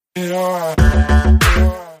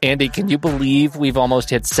Andy, can you believe we've almost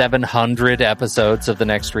hit 700 episodes of The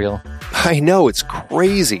Next Reel? I know, it's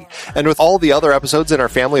crazy. And with all the other episodes in our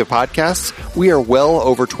family of podcasts, we are well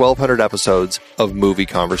over 1,200 episodes of movie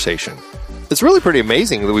conversation. It's really pretty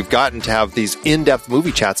amazing that we've gotten to have these in-depth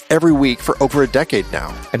movie chats every week for over a decade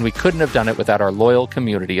now. And we couldn't have done it without our loyal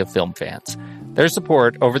community of film fans. Their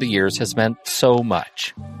support over the years has meant so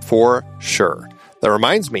much. For sure. That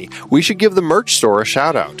reminds me, we should give the merch store a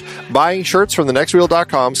shout out. Buying shirts from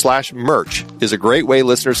thenextreel.com/merch is a great way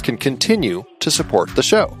listeners can continue to support the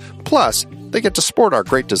show. Plus, they get to sport our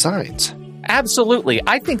great designs. Absolutely.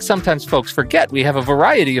 I think sometimes folks forget we have a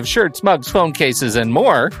variety of shirts, mugs, phone cases, and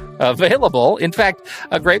more available. In fact,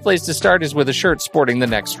 a great place to start is with a shirt sporting the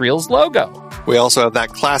Next Reel's logo. We also have that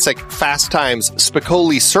classic Fast Times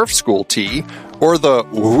Spicoli Surf School tee, or the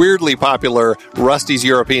weirdly popular Rusty's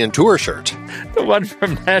European Tour shirt. The one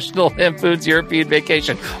from National Lampoon's European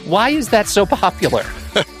Vacation. Why is that so popular?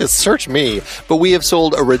 Search me, but we have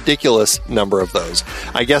sold a ridiculous number of those.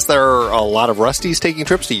 I guess there are a lot of Rustys taking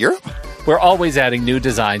trips to Europe? We're always adding new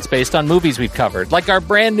designs based on movies we've covered, like our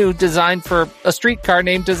brand new design for a streetcar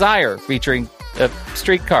named Desire, featuring a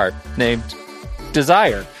streetcar named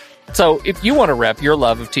Desire. So if you want to rep your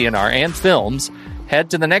love of TNR and films,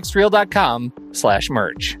 head to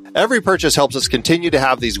thenextreel.com/merch. Every purchase helps us continue to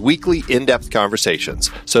have these weekly in-depth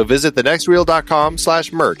conversations. So visit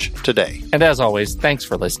thenextreel.com/merch today. And as always, thanks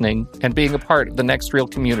for listening and being a part of the Next Reel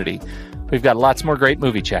community. We've got lots more great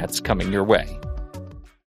movie chats coming your way.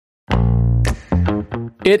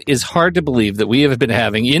 It is hard to believe that we have been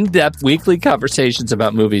having in-depth weekly conversations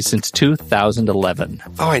about movies since 2011.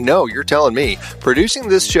 Oh, I know, you're telling me. Producing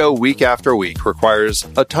this show week after week requires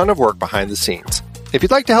a ton of work behind the scenes. If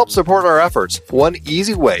you'd like to help support our efforts, one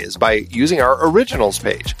easy way is by using our originals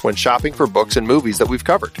page when shopping for books and movies that we've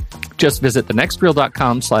covered. Just visit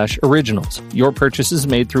thenextreel.com/originals. Your purchases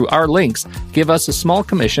made through our links give us a small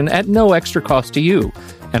commission at no extra cost to you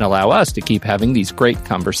and allow us to keep having these great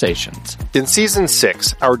conversations. In Season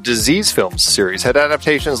 6, our Disease Films series had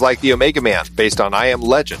adaptations like The Omega Man, based on I Am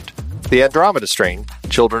Legend, The Andromeda Strain,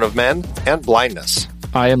 Children of Men, and Blindness.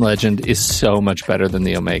 I Am Legend is so much better than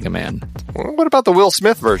The Omega Man. What about the Will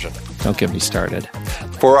Smith version? Don't get me started.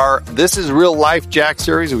 For our This Is Real Life Jack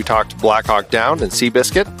series, we talked Black Hawk Down and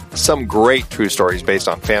Seabiscuit, some great true stories based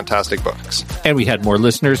on fantastic books. And we had more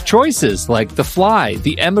listeners' choices like The Fly,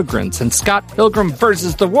 The Emigrants, and Scott Pilgrim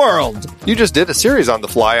vs. the World. You just did a series on The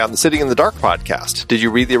Fly on the Sitting in the Dark podcast. Did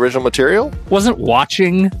you read the original material? Wasn't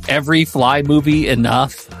watching every Fly movie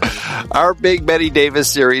enough? Our Big Betty Davis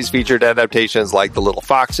series featured adaptations like The Little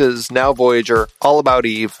Foxes, Now Voyager, All About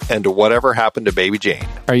Eve, and Whatever Happened to Baby Jane.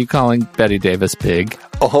 Are you calling Betty Davis big?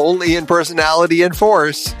 Only in personality and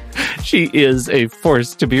force. She is a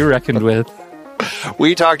force to be reckoned with.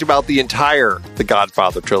 We talked about the entire The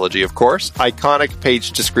Godfather trilogy, of course. Iconic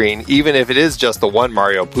page to screen, even if it is just the one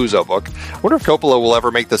Mario Puzo book. I wonder if Coppola will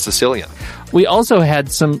ever make The Sicilian. We also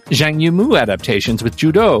had some Zhang Yimou adaptations with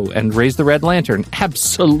Judo and Raise the Red Lantern.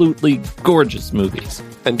 Absolutely gorgeous movies.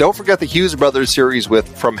 And don't forget the Hughes Brothers series with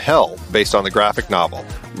From Hell, based on the graphic novel.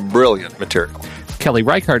 Brilliant material. Kelly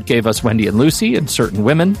Reichardt gave us Wendy and Lucy and Certain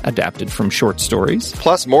Women, adapted from short stories.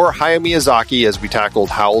 Plus more Hayao Miyazaki as we tackled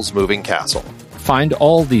Howl's Moving Castle. Find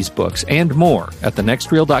all these books and more at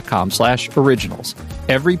thenextreel.com/originals.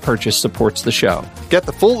 Every purchase supports the show. Get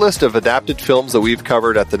the full list of adapted films that we've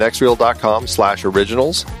covered at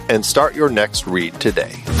thenextreel.com/originals and start your next read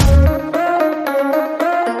today.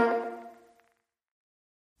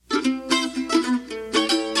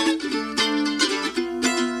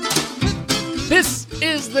 This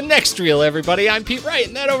is The Next Reel, everybody. I'm Pete Wright,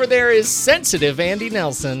 and that over there is sensitive Andy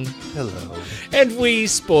Nelson. Hello. And we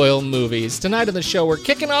spoil movies. Tonight on the show, we're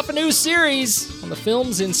kicking off a new series on the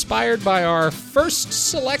films inspired by our first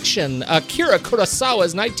selection, Akira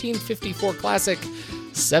Kurosawa's 1954 classic,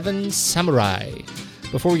 Seven Samurai.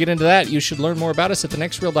 Before we get into that, you should learn more about us at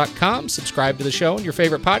thenextreel.com, subscribe to the show in your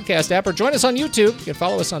favorite podcast app, or join us on YouTube. You can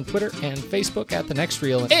follow us on Twitter and Facebook at The Next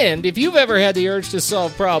Reel. And if you've ever had the urge to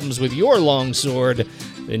solve problems with your longsword,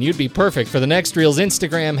 then you'd be perfect for The Next Reel's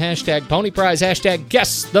Instagram, hashtag PonyPrize, hashtag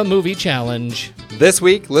Guess the Movie Challenge. This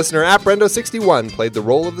week, listener at Brendo61 played the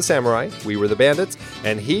role of the samurai. We were the bandits,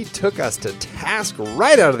 and he took us to task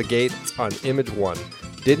right out of the gate on Image 1.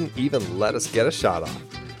 Didn't even let us get a shot off.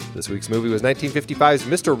 This week's movie was 1955's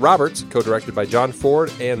Mr. Roberts, co-directed by John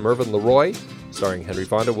Ford and Mervyn LeRoy, starring Henry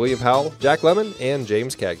Fonda, William Powell, Jack Lemmon, and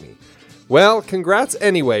James Cagney. Well, congrats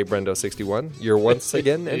anyway, Brendo61. You're once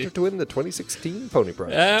again entered to win the 2016 Pony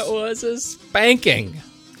Prize. That was a spanking.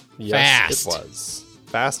 Yes, Fast. it was.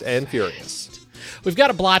 Fast and furious. We've got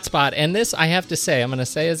a blot spot, and this, I have to say, I'm going to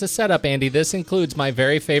say as a setup, Andy, this includes my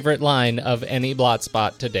very favorite line of any blot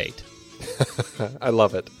spot to date. I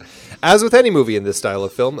love it. As with any movie in this style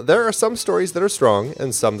of film, there are some stories that are strong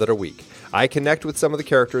and some that are weak. I connect with some of the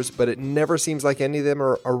characters, but it never seems like any of them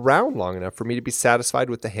are around long enough for me to be satisfied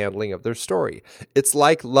with the handling of their story. It's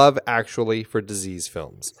like Love Actually for disease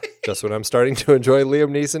films. Just when I'm starting to enjoy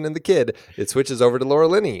Liam Neeson and the kid, it switches over to Laura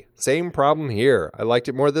Linney. Same problem here. I liked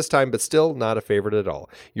it more this time, but still not a favorite at all.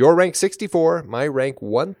 Your rank 64, my rank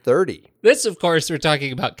 130. This, of course, we're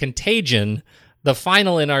talking about Contagion, the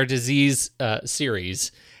final in our disease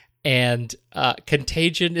series. And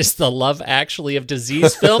Contagion is the Love Actually of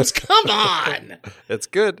disease films. Come on! It's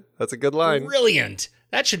good. That's a good line. Brilliant.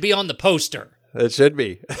 That should be on the poster. It should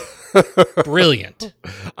be. Brilliant.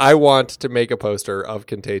 I want to make a poster of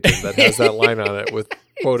Contagion that has that line on it with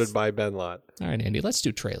quoted by Ben Lott. All right, Andy, let's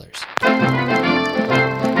do trailers.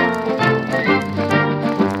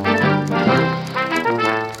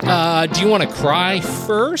 Do you want to cry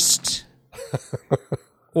first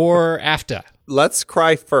or after? Let's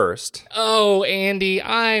cry first. Oh, Andy,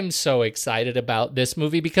 I'm so excited about this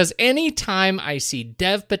movie because anytime I see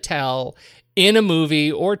Dev Patel in a movie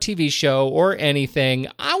or TV show or anything,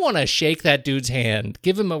 I want to shake that dude's hand,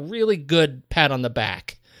 give him a really good pat on the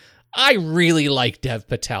back. I really like Dev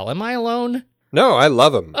Patel. Am I alone? No, I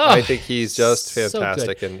love him. Oh, I think he's just so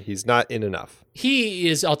fantastic, good. and he's not in enough. He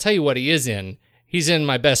is, I'll tell you what he is in. He's in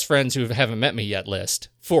my best friends who haven't met me yet list,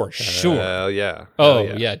 for sure. Yeah. Oh,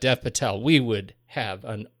 yeah, Dev Patel. We would have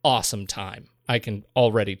an awesome time. I can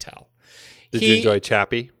already tell. Did you enjoy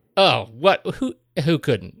Chappie? Oh, what? Who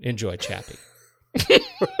couldn't enjoy Chappie?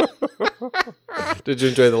 Did you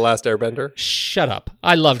enjoy The Last Airbender? Shut up.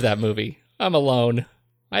 I loved that movie. I'm alone.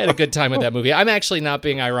 I had a good time with that movie. I'm actually not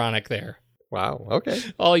being ironic there. Wow, okay.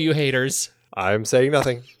 All you haters. I'm saying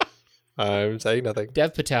nothing.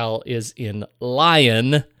 Dev Patel is in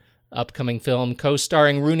Lion, upcoming film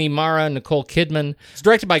co-starring Rooney Mara and Nicole Kidman. It's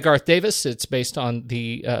directed by Garth Davis. It's based on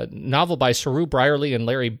the novel by Saru Brierley and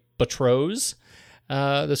Larry Bottrose.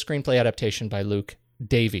 The screenplay adaptation by Luke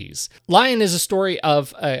Davies. Lion is a story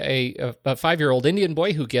of a 5-year-old Indian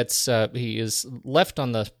boy who gets he is left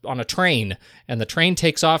on a train, and the train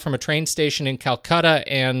takes off from a train station in Calcutta,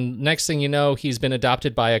 and next thing you know, he's been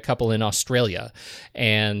adopted by a couple in Australia,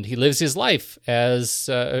 and he lives his life as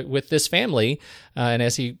with this family, and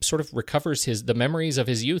as he sort of recovers the memories of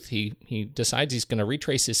his youth, he decides he's going to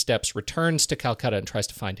retrace his steps, returns to Calcutta, and tries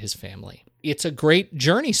to find his family. It's a great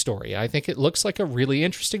journey story. I think it looks like a really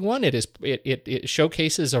interesting one. It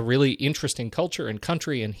showcases a really interesting culture and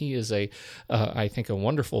country, and he is I think a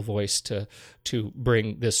wonderful voice to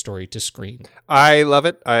bring this story to screen. I love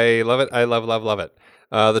it. I love it.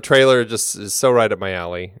 The trailer just is so right up my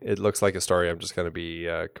alley. It looks like a story I'm just going to be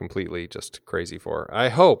completely just crazy for. I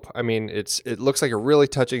hope. I mean, it looks like a really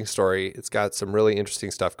touching story. It's got some really interesting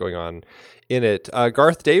stuff going on in it.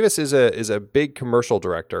 Garth Davis is a big commercial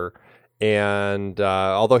director. And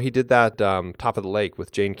although he did that Top of the Lake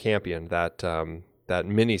with Jane Campion, that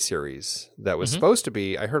mini-series that was supposed to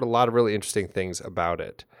be, I heard a lot of really interesting things about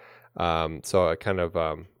it. So I kind of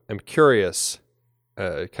am curious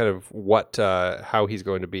kind of how he's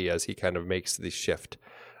going to be as he kind of makes the shift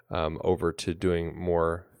over to doing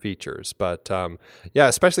more features. But yeah,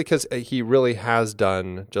 especially because he really has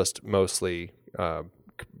done just mostly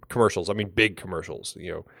commercials. I mean, big commercials,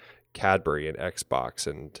 Cadbury and Xbox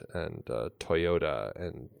and Toyota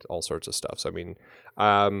and all sorts of stuff. So I mean,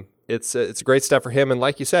 it's a great step for him. And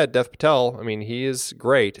like you said, Dev Patel, I mean, he is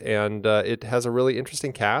great, and it has a really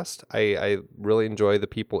interesting cast. I really enjoy the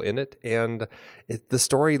people in it, and the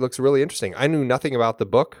story looks really interesting. I knew nothing about the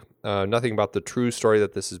book, nothing about the true story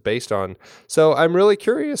that this is based on. So I'm really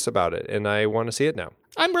curious about it, and I want to see it now.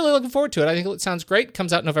 I'm really looking forward to it. I think it sounds great. It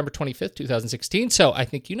comes out November 25th, 2016. So I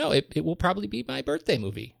think it will probably be my birthday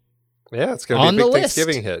movie. Yeah, it's going to be a big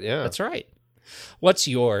Thanksgiving hit. Yeah, that's right. What's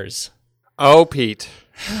yours? Oh, Pete.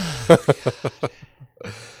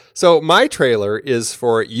 So my trailer is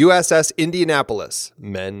for USS Indianapolis,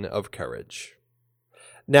 Men of Courage.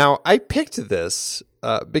 Now, I picked this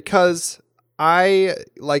because I,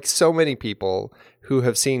 like so many people who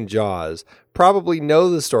have seen Jaws, probably know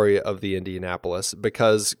the story of the Indianapolis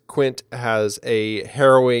because Quint has a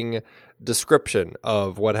harrowing description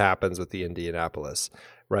of what happens with the Indianapolis,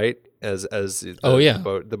 right? As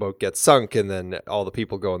the boat gets sunk, and then all the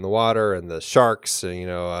people go in the water, and the sharks, and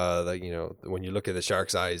when you look at the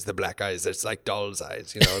shark's eyes, the black eyes, it's like doll's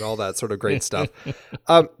eyes, and all that sort of great stuff.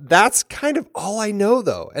 That's kind of all I know,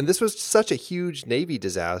 though. And this was such a huge Navy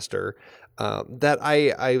disaster that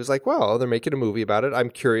I was like, well, they're making a movie about it. I'm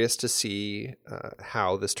curious to see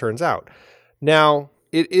how this turns out. Now,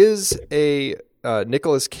 it is a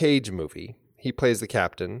Nicolas Cage movie. He plays the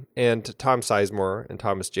captain, and Tom Sizemore and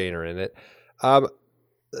Thomas Jane are in it.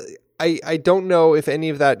 I don't know if any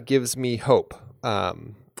of that gives me hope.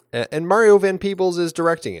 And Mario Van Peebles is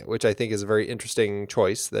directing it, which I think is a very interesting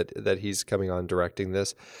choice that he's coming on directing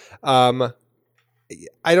this.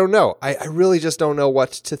 I don't know. I really just don't know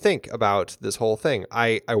what to think about this whole thing.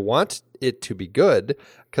 I want it to be good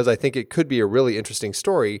because I think it could be a really interesting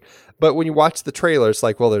story. But when you watch the trailer, it's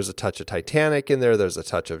like, well, there's a touch of Titanic in there. There's a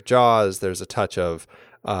touch of Jaws. There's a touch of,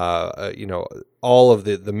 all of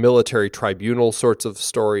the military tribunal sorts of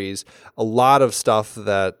stories. A lot of stuff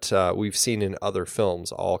that we've seen in other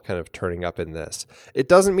films all kind of turning up in this. It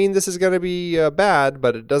doesn't mean this is going to be bad,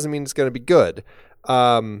 but it doesn't mean it's going to be good.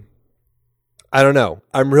 I don't know.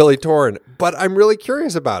 I'm really torn, but I'm really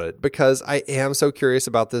curious about it because I am so curious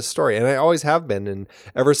about this story, and I always have been. And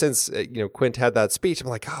ever since Quint had that speech, I'm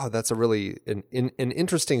like, oh, that's a really an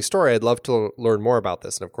interesting story. I'd love to learn more about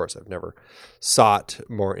this. And of course, I've never sought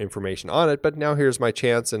more information on it, but now here's my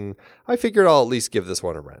chance, and I figured I'll at least give this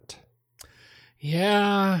one a rent.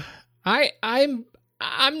 Yeah, I'm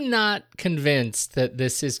not convinced that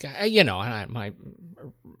this is my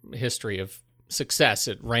history of success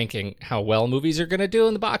at ranking how well movies are going to do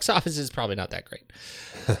in the box office is probably not that great.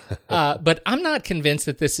 But I'm not convinced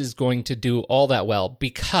that this is going to do all that well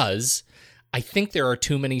because I think there are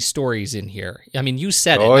too many stories in here. I mean, you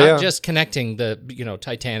said not just connecting the,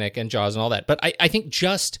 Titanic and Jaws and all that, but I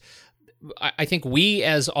think we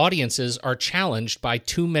as audiences are challenged by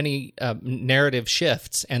too many narrative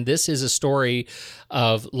shifts. And this is a story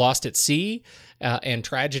of Lost at Sea, and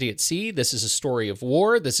tragedy at sea. This is a story of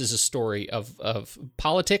war. This is a story of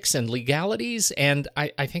politics and legalities. And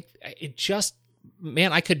I think it just,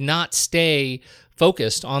 I could not stay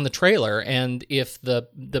focused on the trailer. And if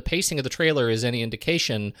the pacing of the trailer is any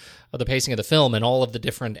indication of the pacing of the film and all of the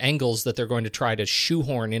different angles that they're going to try to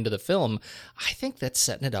shoehorn into the film, I think that's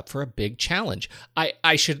setting it up for a big challenge.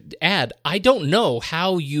 I should add, I don't know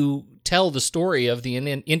how you tell the story of the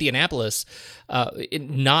Indianapolis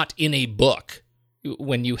not in a book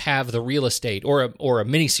when you have the real estate or a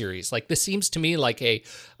miniseries. Like, this seems to me like a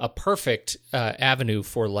perfect avenue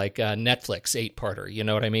for like a Netflix 8-parter. You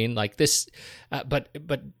know what I mean? Like this, but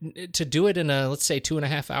to do it in a, let's say,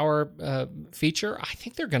 2.5 hour feature, I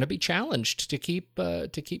think they're going to be challenged to keep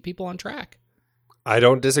people on track. I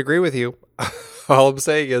don't disagree with you. All I'm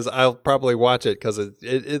saying is I'll probably watch it because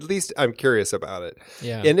at least I'm curious about it.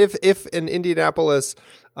 Yeah. And if an Indianapolis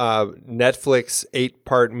Netflix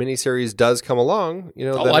 8-part miniseries does come along,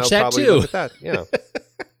 then watch I'll that probably too. look at that. Yeah.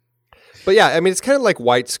 But yeah, I mean, it's kind of like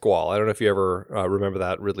White Squall. I don't know if you ever remember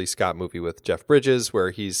that Ridley Scott movie with Jeff Bridges,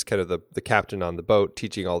 where he's kind of the captain on the boat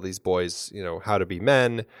teaching all these boys, how to be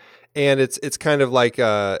men. And it's kind of like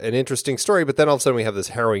an interesting story, but then all of a sudden we have this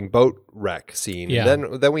harrowing boat wreck scene. Yeah.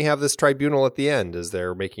 And then we have this tribunal at the end as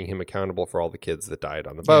they're making him accountable for all the kids that died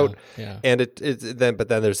on the boat. Yeah. And then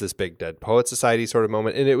there's this big Dead Poet Society sort of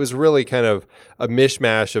moment, and it was really kind of a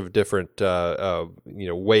mishmash of different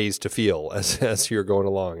ways to feel as you're going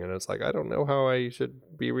along. And it's like, I don't know how I should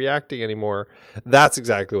be reacting anymore. That's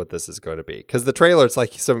exactly what this is going to be, because the trailer, it's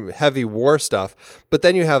like some heavy war stuff, but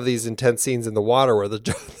then you have these intense scenes in the water where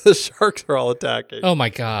the sharks are all attacking. Oh my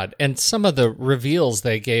God. And some of the reveals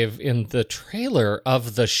they gave in the trailer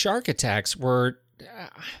of the shark attacks were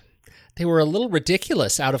a little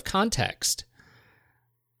ridiculous out of context.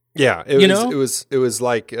 Yeah, it was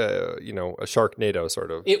like a Sharknado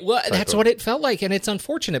sort of. That's what it felt like, and it's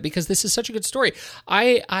unfortunate because this is such a good story.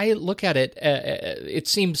 I look at it; it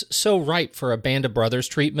seems so ripe for a Band of Brothers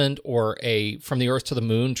treatment or a From the Earth to the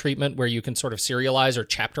Moon treatment, where you can sort of serialize or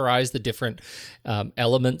chapterize the different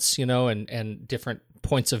elements, and different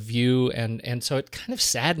points of view, and so it kind of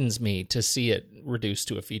saddens me to see it reduced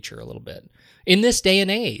to a feature a little bit in this day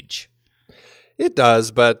and age. It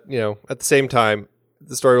does, but at the same time,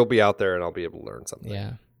 the story will be out there, and I'll be able to learn something.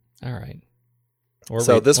 Yeah. All right.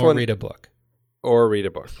 Read a book. Or read a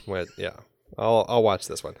book. Yeah. I'll watch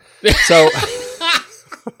this one. So,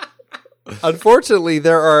 unfortunately,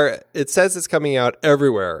 it says it's coming out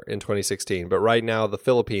everywhere in 2016, but right now the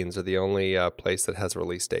Philippines are the only place that has a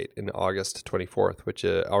release date in August 24th, which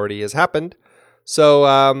already has happened. So,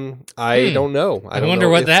 I don't know. I wonder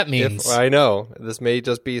what that means. I know. This may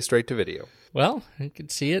just be straight to video. Well, I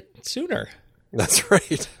could see it sooner. That's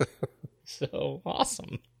right. So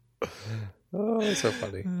awesome. Oh, that's so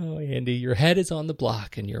funny. Oh, Andy, your head is on the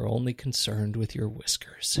block and you're only concerned with your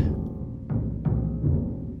whiskers.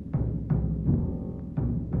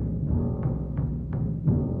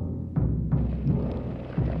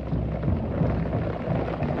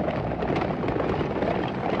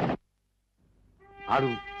 あ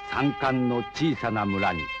る山間の小さな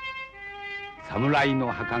村に侍の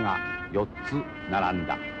墓が4つ並ん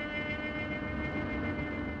だ。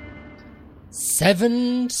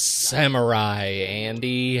 Seven Samurai,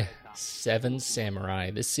 Andy. Seven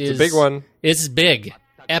Samurai. This is It's a big one. It's big.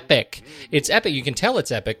 Epic. It's epic. You can tell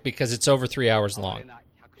it's epic because it's over 3 hours long.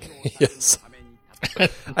 Yes.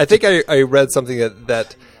 I think I read something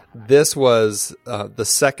that this was the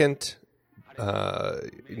second,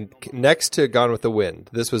 next to Gone with the Wind.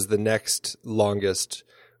 This was the next longest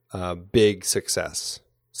big success,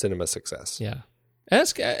 cinema success. Yeah.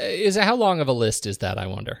 How long of a list is that, I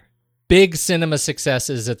wonder? Big cinema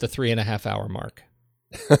successes at the 3.5 hour mark.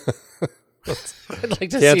 I'd like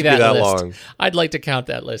to see that list. Long. I'd like to count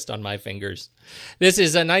that list on my fingers. This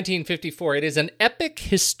is 1954. It is an epic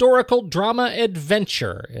historical drama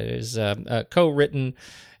adventure. It is co-written,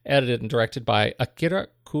 edited, and directed by Akira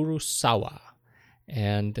Kurosawa.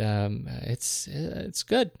 And it's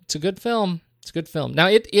good. It's a good film. It's a good film. Now,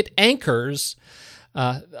 it anchors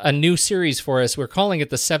a new series for us. We're calling it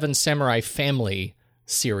the Seven Samurai Family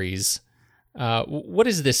series. What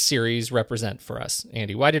does this series represent for us,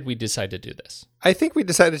 Andy? Why did we decide to do this? I think we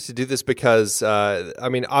decided to do this because,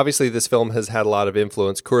 obviously this film has had a lot of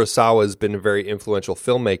influence. Kurosawa has been a very influential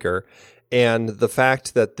filmmaker, and the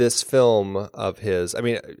fact that this film of his,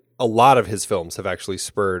 a lot of his films have actually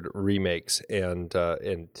spurred remakes and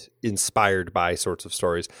inspired by sorts of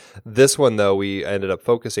stories. This one, though, we ended up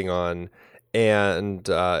focusing on. And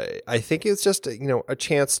I think it's just, a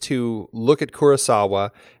chance to look at Kurosawa,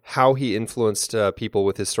 how he influenced people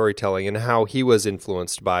with his storytelling, and how he was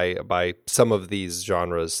influenced by some of these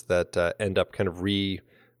genres that end up kind of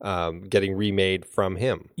getting remade from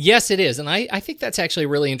him. Yes, it is. And I think that's actually a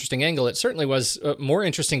really interesting angle. It certainly was more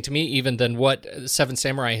interesting to me even than what Seven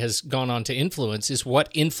Samurai has gone on to influence, is what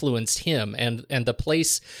influenced him and the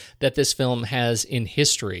place that this film has in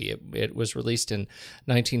history. It was released in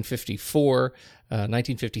 1954,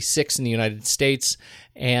 1956 in the United States,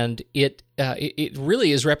 and it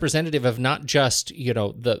really is representative of not just,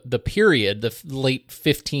 the period, the late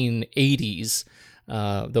 1580s,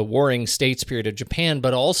 the warring states period of Japan,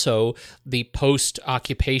 but also the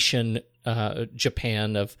post-occupation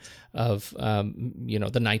Japan of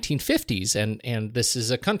the 1950s, and this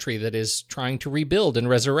is a country that is trying to rebuild and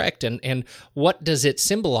resurrect, and what does it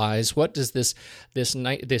symbolize? What does this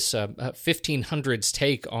 1500s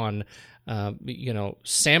take on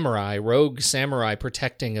rogue samurai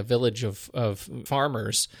protecting a village of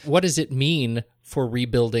farmers? What does it mean for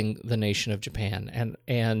rebuilding the nation of Japan?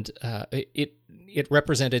 And it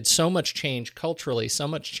represented so much change culturally, so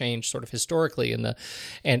much change sort of historically and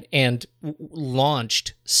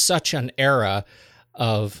launched such an era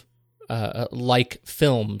of like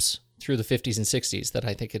films through the 50s and 60s that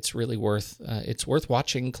I think it's really worth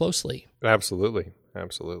watching closely. Absolutely.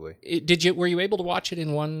 Were you able to watch it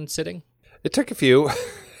in one sitting? It took a few.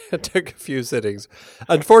 It took a few sittings.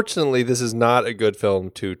 Unfortunately, this is not a good film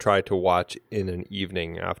to try to watch in an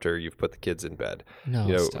evening after you've put the kids in bed. No,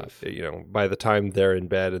 it's tough. By the time they're in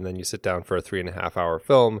bed and then you sit down for a 3.5 hour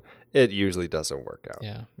film, it usually doesn't work out.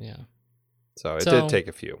 Yeah. So it did take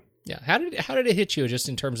a few. Yeah. How did it hit you just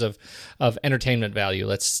in terms of entertainment value?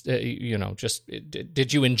 Let's,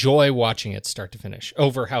 did you enjoy watching it start to finish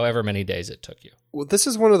over however many days it took you? Well, this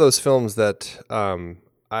is one of those films that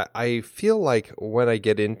I feel like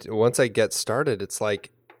once I get started, it's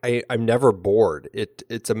like I'm never bored.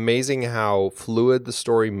 It's amazing how fluid the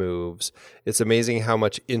story moves. It's amazing how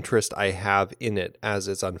much interest I have in it as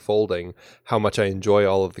it's unfolding, how much I enjoy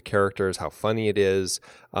all of the characters, how funny it is,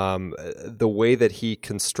 the way that he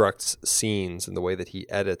constructs scenes and the way that he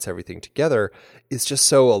edits everything together is just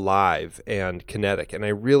so alive and kinetic. And I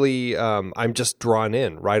really, I'm just drawn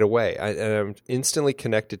in right away. And I'm instantly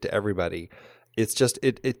connected to everybody. It's just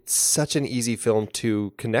it's such an easy film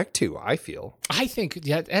to connect to, I feel. I think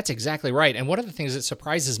that's exactly right. And one of the things that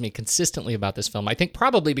surprises me consistently about this film, I think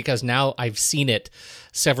probably because now I've seen it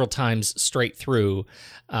several times straight through,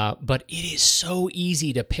 but it is so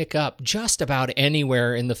easy to pick up just about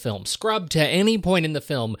anywhere in the film. Scrub to any point in the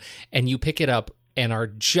film, and you pick it up and are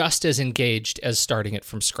just as engaged as starting it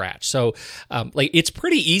from scratch. So it's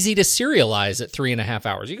pretty easy to serialize at 3.5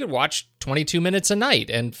 hours. You could watch 22 minutes a night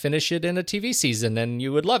and finish it in a TV season, and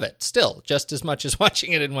you would love it still just as much as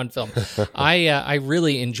watching it in one film. I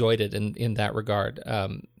really enjoyed it in that regard.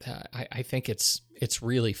 I think it's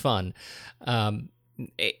really fun.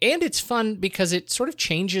 it's fun because it sort of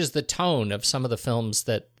changes the tone of some of the films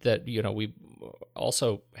that we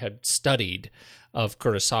also had studied of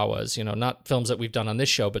Kurosawa's, not films that we've done on this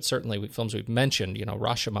show, but certainly films we've mentioned,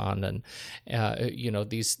 Rashomon and,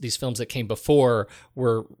 these films that came before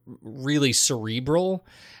were really cerebral.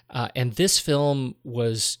 And this film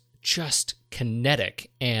was just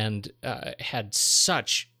kinetic and had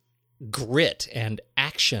such grit and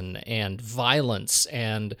action and violence.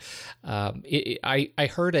 And I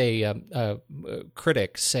heard a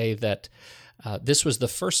critic say that this was the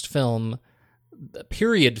first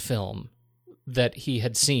period film that he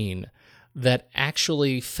had seen that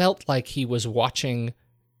actually felt like he was watching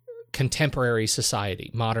contemporary society,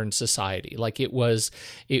 modern society. Like it was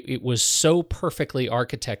so perfectly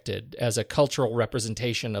architected as a cultural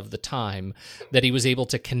representation of the time that he was able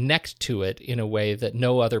to connect to it in a way that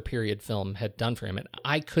no other period film had done for him. And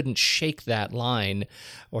I couldn't shake that line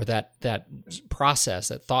or that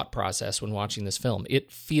thought process when watching this film. It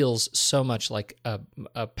feels so much like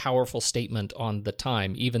a powerful statement on the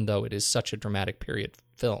time, even though it is such a dramatic period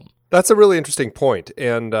film. That's a really interesting point,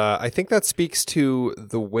 and I think that speaks to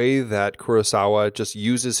the way that Kurosawa just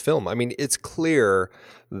uses film. I mean, it's clear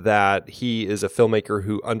that he is a filmmaker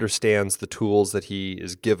who understands the tools that he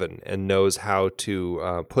is given and knows how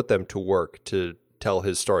to put them to work to tell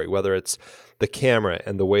his story, whether it's the camera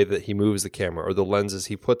and the way that he moves the camera, or the lenses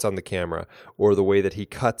he puts on the camera, or the way that he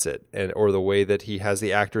cuts it, or the way that he has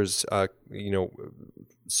the actors, in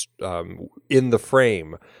the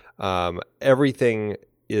frame. Everything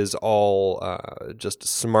is all just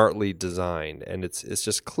smartly designed, and it's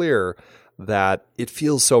just clear that it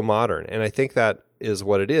feels so modern. And I think that is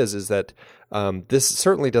what it is that this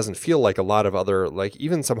certainly doesn't feel like a lot of other, like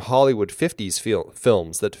even some Hollywood 50s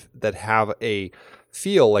films that have a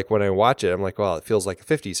feel like when I watch it, I'm like, well, it feels like a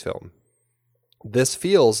 50s film. This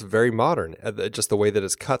feels very modern, just the way that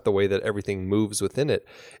it's cut, the way that everything moves within it.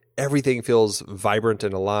 Everything feels vibrant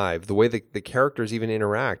and alive. The way the characters even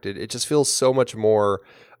interact, it just feels so much more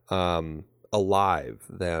alive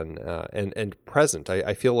than and present.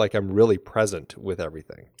 I feel like I'm really present with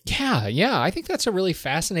everything. Yeah. I think that's a really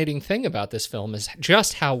fascinating thing about this film is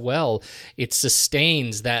just how well it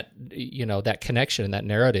sustains that connection and that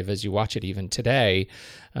narrative as you watch it even today.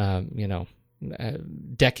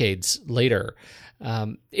 Decades later.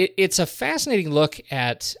 It's a fascinating look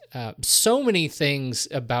at so many things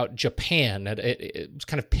about Japan. It's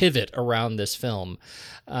kind of pivot around this film.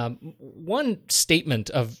 One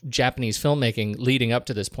statement of Japanese filmmaking leading up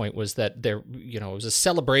to this point was that it was a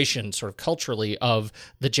celebration sort of culturally of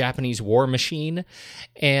the Japanese war machine.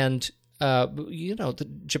 And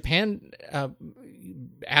Japan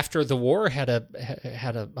after the war had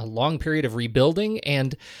a long period of rebuilding,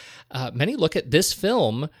 and many look at this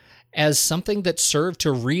film as something that served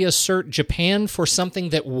to reassert Japan for something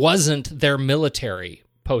that wasn't their military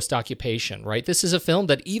post-occupation, right? This is a film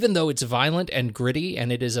that, even though it's violent and gritty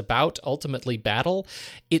and it is about ultimately battle,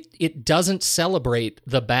 it doesn't celebrate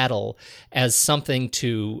the battle as something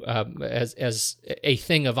to as a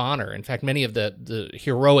thing of honor. In fact, many of the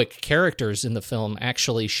heroic characters in the film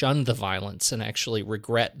actually shun the violence and actually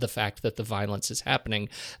regret the fact that the violence is happening.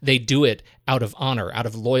 They do it out of honor, out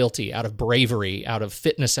of loyalty, out of bravery, out of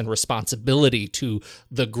fitness and responsibility to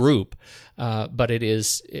the group. But it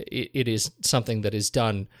is something that is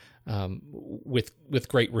done with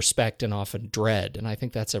great respect and often dread, and I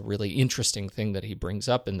think that's a really interesting thing that he brings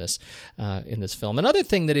up in this film. Another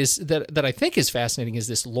thing that I think is fascinating is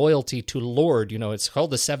this loyalty to Lord. It's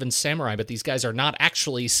called the Seven Samurai, but these guys are not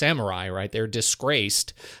actually samurai, right? They're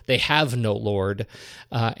disgraced. They have no lord,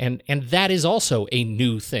 and that is also a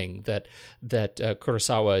new thing that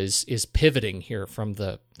Kurosawa is pivoting here from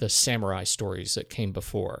the samurai stories that came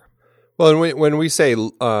before. Well, and when we say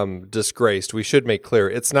disgraced, we should make clear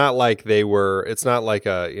it's not like they were. It's not like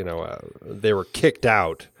they were kicked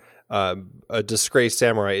out. A disgraced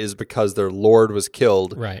samurai is because their lord was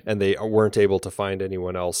killed, right, and they weren't able to find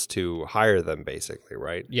anyone else to hire them. Basically,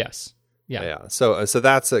 right? Yes. Yeah. So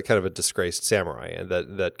that's a kind of a disgraced samurai, and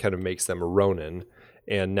that kind of makes them a ronin.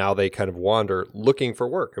 And now they kind of wander looking for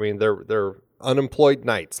work. I mean, they're unemployed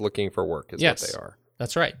knights looking for work. Is yes, what they are.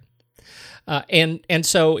 That's right. And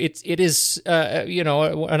so it is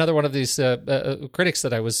another one of these critics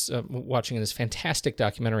that I was watching in this fantastic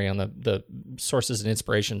documentary on the sources and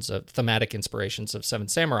inspirations of thematic inspirations of Seven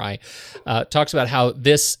Samurai, talks about how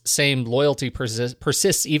this same loyalty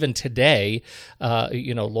persists even today.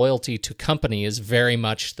 Loyalty to company is very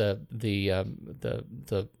much the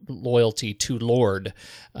loyalty to Lord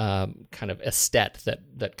kind of aesthete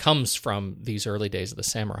that comes from these early days of the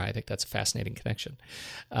samurai. I think that's a fascinating connection.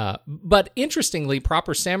 But Interestingly,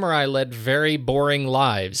 proper samurai led very boring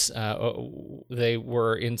lives. They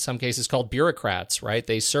were, in some cases, called bureaucrats, right?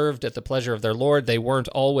 They served at the pleasure of their lord. They weren't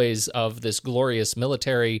always of this glorious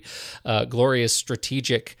military, glorious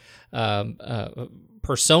strategic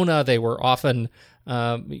persona. They were often,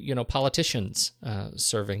 politicians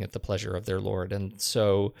serving at the pleasure of their lord. And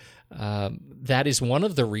so that is one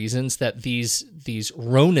of the reasons that these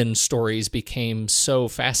Ronin stories became so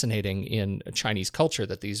fascinating in Chinese culture,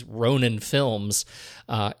 that these Ronin films,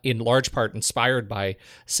 in large part inspired by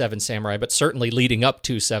Seven Samurai, but certainly leading up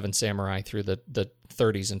to Seven Samurai through the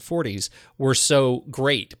 30s and 40s, were so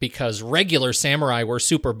great because regular samurai were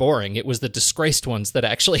super boring. It was the disgraced ones that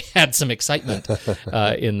actually had some excitement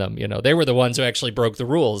in them. They were the ones who actually broke the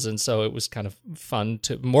rules, and so it was kind of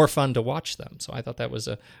more fun to watch them. So I thought that was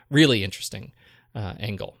a really interesting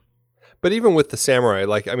angle. But even with the samurai,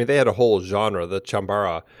 they had a whole genre, the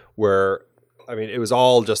Chambara, where, it was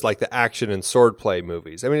all just like the action and swordplay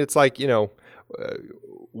movies. It's like,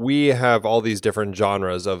 we have all these different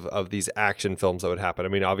genres of these action films that would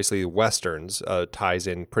happen. Obviously, Westerns ties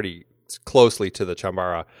in pretty closely to the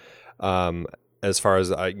Chambara, as far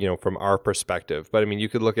as from our perspective. But you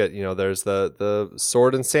could look at there's the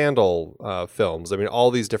sword and sandal films.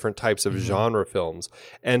 All these different types of genre films,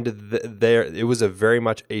 and it was very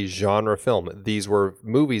much a genre film. These were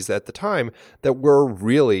movies at the time that were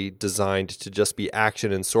really designed to just be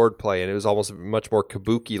action and swordplay, and it was almost much more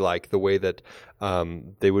kabuki like the way that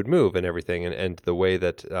they would move and everything, and the way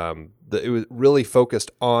that it was really focused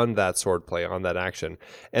on that swordplay, on that action.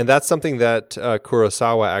 And that's something that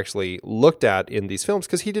Kurosawa actually looked at in these films,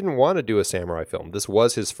 because he didn't want to do a samurai film. This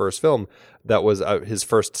was his first film. That was his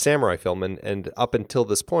first samurai film. And up until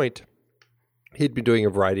this point, he'd been doing a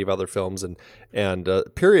variety of other films and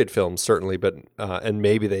period films, certainly, but and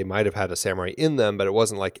maybe they might have had a samurai in them, but it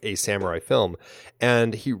wasn't like a samurai film.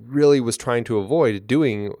 And he really was trying to avoid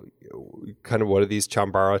doing kind of one of these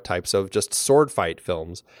Chambara types of just sword fight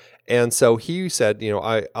films. And so he said, he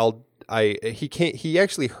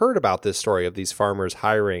actually heard about this story of these farmers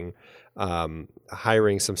hiring some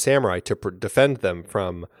samurai to defend them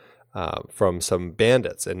from some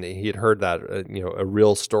bandits, and he had heard that a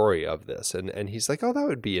real story of this, and he's like, oh, that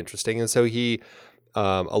would be interesting. And so he,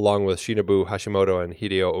 along with Shinobu Hashimoto and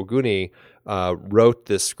Hideo Oguni, wrote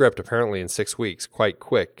this script apparently in 6 weeks, quite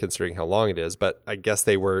quick considering how long it is. But I guess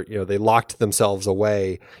they were, they locked themselves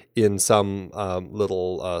away in some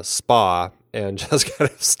little spa and just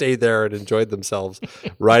kind of stayed there and enjoyed themselves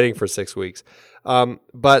writing for 6 weeks.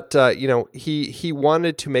 But he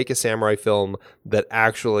wanted to make a samurai film that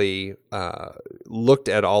actually looked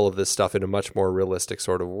at all of this stuff in a much more realistic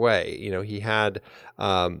sort of way. He had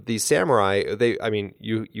these samurai.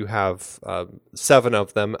 You have 7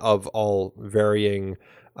 of them of all varying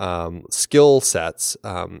skill sets.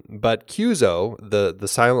 But Kyuzo, the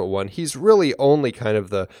silent one, he's really only kind of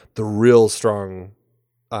the real strong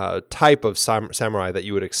type of samurai that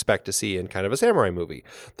you would expect to see in kind of a samurai movie.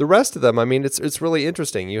 The rest of them, it's really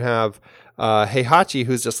interesting. You have Heihachi,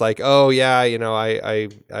 who's just like, oh yeah, I'm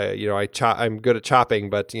good at chopping,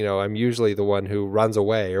 but I'm usually the one who runs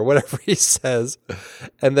away or whatever he says.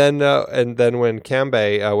 And then when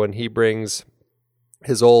Kambei, when he brings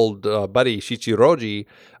his old buddy Shichiroji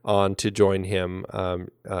on to join him,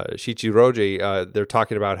 Shichiroji, they're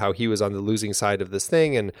talking about how he was on the losing side of this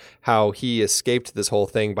thing and how he escaped this whole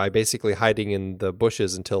thing by basically hiding in the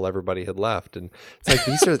bushes until everybody had left. And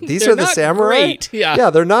it's like, these are the samurai. Great. Yeah,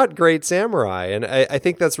 they're not great samurai. And I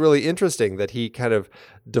think that's really interesting that he kind of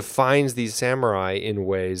defines these samurai in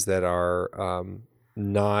ways that are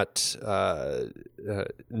not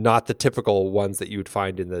the typical ones that you would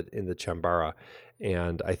find in the Chambara.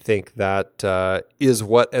 And I think that is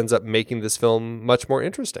what ends up making this film much more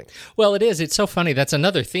interesting. Well, it is. It's so funny. That's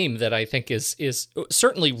another theme that I think is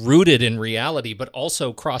certainly rooted in reality, but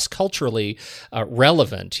also cross-culturally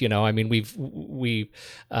relevant.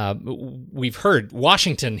 We've heard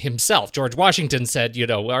Washington himself. George Washington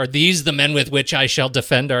said, "Are these the men with which I shall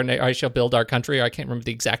defend I shall build our country?" I can't remember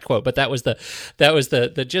the exact quote, but that was the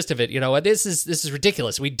gist of it. This is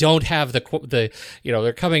ridiculous. We don't have the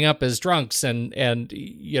they're coming up as drunks and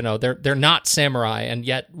they're not samurai, and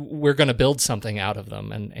yet we're going to build something out of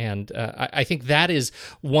them. And I think that is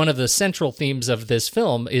one of the central themes of this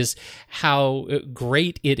film, is how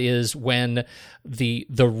great it is when the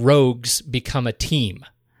rogues become a team.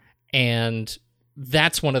 And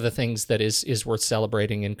that's one of the things that is worth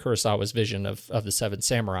celebrating in Kurosawa's vision of the Seven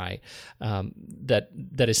Samurai. That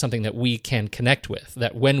is something that we can connect with,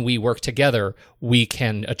 that when we work together, we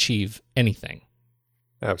can achieve anything.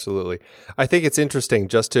 Absolutely. I think it's interesting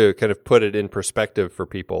just to kind of put it in perspective for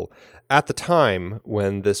people. At the time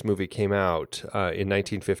when this movie came out in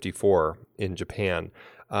 1954 in Japan,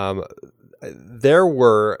 there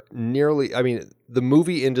were the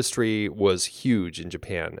movie industry was huge in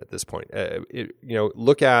Japan at this point.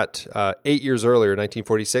 Look at 8 years earlier,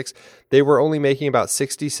 1946, they were only making about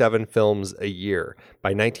 67 films a year. By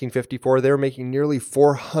 1954, they were making nearly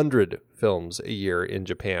 400 films a year in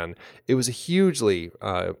Japan. It was a hugely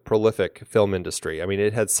prolific film industry. I mean,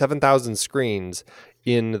 it had 7,000 screens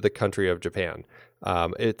in the country of Japan.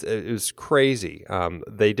 It was crazy.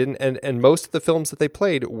 They didn't, and most of the films that they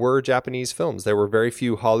played were Japanese films. There were very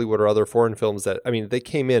few Hollywood or other foreign films they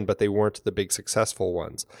came in, but they weren't the big successful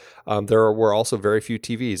ones. There were also very few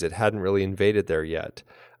TVs. It hadn't really invaded there yet.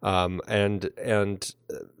 And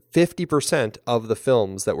 50% of the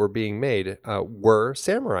films that were being made were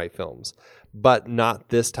samurai films, but not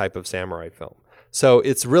this type of samurai film. So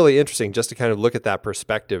it's really interesting just to kind of look at that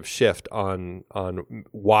perspective shift on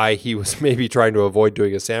why he was maybe trying to avoid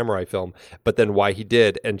doing a samurai film, but then why he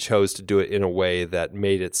did and chose to do it in a way that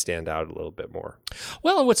made it stand out a little bit more.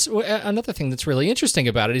 Well, what's another thing that's really interesting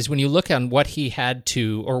about it is when you look on what he had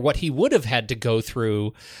to, or what he would have had to go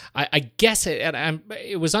through. I guess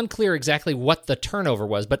it was unclear exactly what the turnover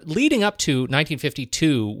was, but leading up to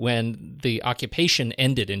 1952, when the occupation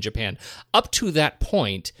ended in Japan, up to that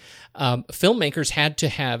point, filmmakers had to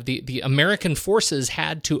have the American forces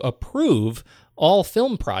had to approve all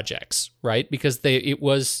film projects, right? Because it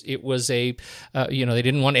was a they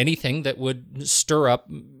didn't want anything that would stir up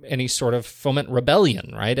any sort of foment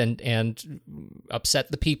rebellion, right? And upset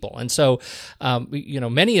the people. And so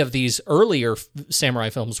many of these earlier samurai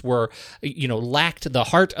films were lacked the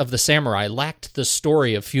heart of the samurai, lacked the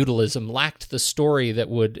story of feudalism, lacked the story that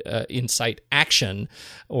would incite action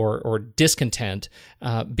or discontent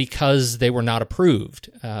because they were not approved.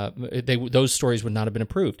 Those stories would not have been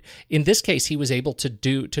approved. In this case, he was able to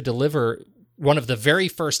deliver one of the very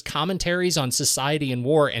first commentaries on society and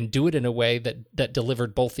war, and do it in a way that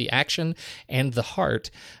delivered both the action and the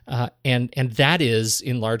heart, and that is,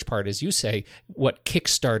 in large part, as you say, what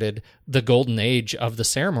kickstarted the golden age of the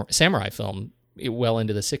samurai film well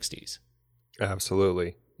into the 60s.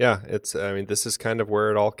 Absolutely. Yeah, this is kind of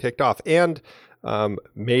where it all kicked off, and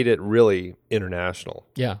made it really international.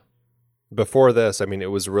 Yeah. Before this,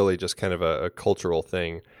 it was really just kind of a cultural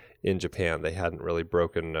thing in Japan. They hadn't really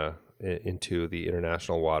broken into the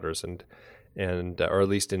international waters, and or at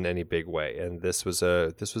least in any big way. And this was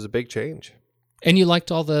a big change. And you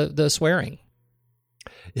liked all the swearing.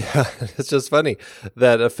 Yeah, it's just funny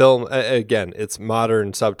that a film, again, it's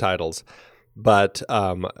modern subtitles, but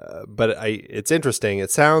it's interesting.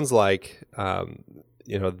 It sounds like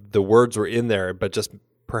the words were in there, but just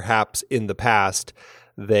perhaps in the past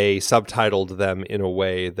they subtitled them in a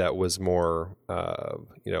way that was more,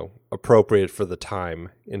 appropriate for the time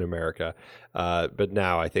in America. But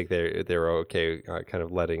now I think they're okay, kind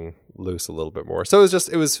of letting loose a little bit more. So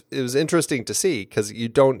it was interesting to see, because you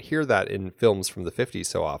don't hear that in films from the 50s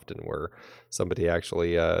so often, where somebody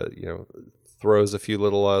actually, throws a few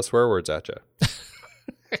little swear words at you.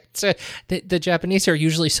 The Japanese are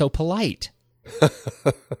usually so polite.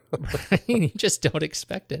 You just don't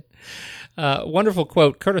expect it. Wonderful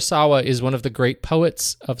quote. Kurosawa is one of the great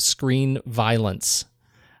poets of screen violence.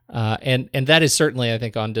 And that is certainly, I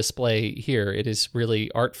think, on display here. It is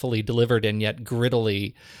really artfully delivered and yet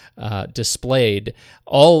grittily displayed.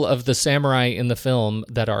 All of the samurai in the film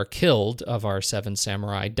that are killed, of our 7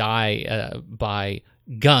 samurai, die by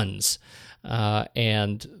guns.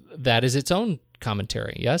 And that is its own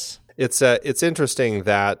commentary, yes? It's interesting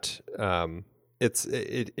that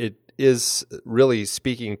it is really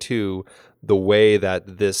speaking to the way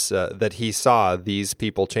that that he saw these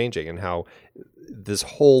people changing, and how this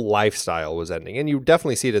whole lifestyle was ending. And you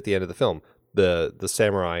definitely see it at the end of the film. The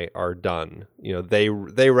samurai are done. They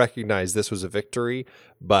recognize this was a victory,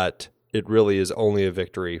 but it really is only a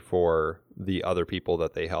victory for the other people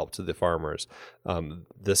that they helped, the farmers.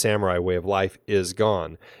 The samurai way of life is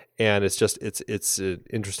gone. And it's an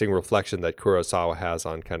interesting reflection that Kurosawa has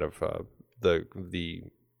on kind of the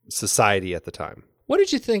society at the time. What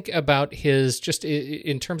did you think about his, just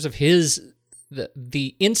in terms of his,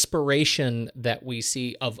 the inspiration that we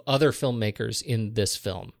see of other filmmakers in this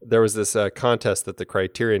film? There was this contest that the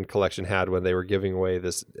Criterion Collection had when they were giving away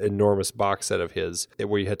this enormous box set of his,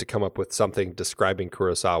 where you had to come up with something describing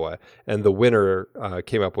Kurosawa. And the winner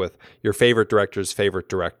came up with your favorite director's favorite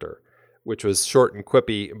director, which was short and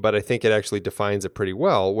quippy, but I think it actually defines it pretty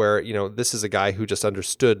well, where, this is a guy who just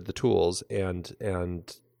understood the tools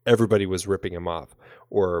and everybody was ripping him off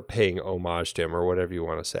or paying homage to him or whatever you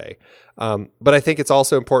want to say. But I think it's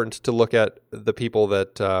also important to look at the people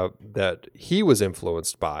that he was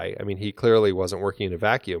influenced by. I mean, he clearly wasn't working in a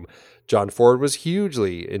vacuum. John Ford was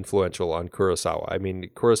hugely influential on Kurosawa. I mean,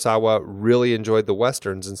 Kurosawa really enjoyed the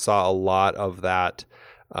Westerns and saw a lot of that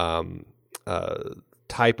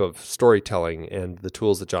type of storytelling and the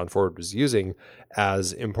tools that John Ford was using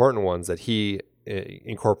as important ones that he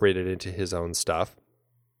incorporated into his own stuff.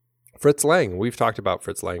 Fritz Lang, we've talked about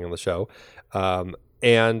Fritz Lang on the show,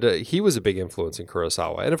 and he was a big influence in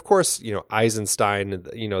Kurosawa. And of course, Eisenstein,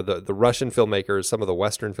 the Russian filmmakers, some of the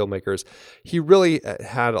Western filmmakers, he really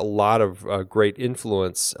had a lot of great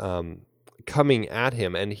influence coming at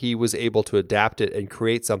him, and he was able to adapt it and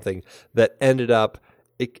create something that ended up,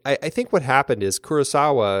 I think what happened is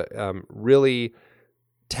Kurosawa really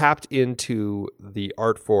tapped into the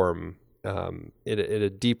art form at a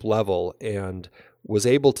deep level and was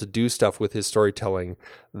able to do stuff with his storytelling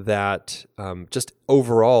that just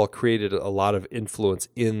overall created a lot of influence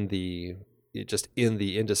in the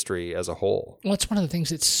industry as a whole. Well, it's one of the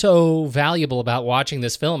things that's so valuable about watching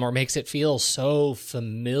this film, or makes it feel so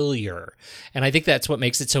familiar. And I think that's what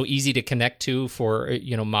makes it so easy to connect to for,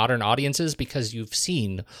 modern audiences, because you've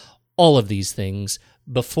seen all of these things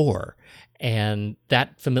before. And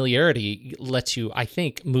that familiarity lets you, I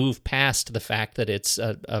think, move past the fact that it's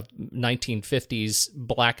a 1950s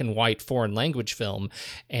black and white foreign language film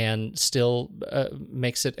and still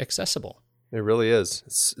makes it accessible. It really is.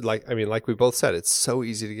 It's like we both said, it's so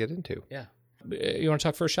easy to get into. Yeah. You want to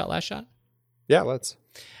talk first shot, last shot? Yeah, let's.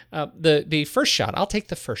 The first shot, I'll take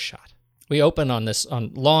the first shot. We open on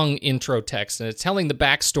long intro text, and it's telling the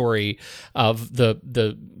backstory of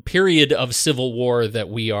the period of civil war that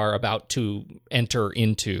we are about to enter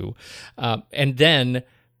into. And then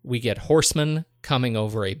we get horsemen coming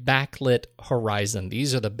over a backlit horizon.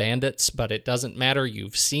 These are the bandits, but it doesn't matter.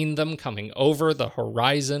 You've seen them coming over the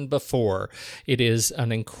horizon before. It is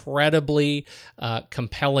an incredibly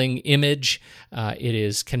compelling image. It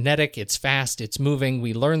is kinetic, it's fast, it's moving.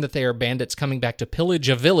 We learn that they are bandits coming back to pillage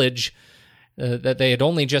a village that they had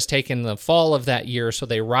only just taken the fall of that year, so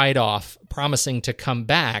they ride off, promising to come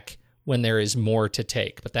back when there is more to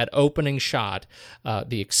take. But that opening shot,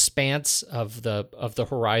 the expanse of the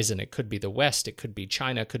horizon, it could be the West, it could be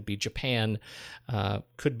China, could be Japan,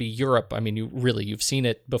 could be Europe. I mean, you've seen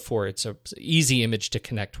it before. It's an easy image to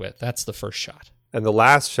connect with. That's the first shot. And the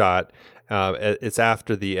last shot, it's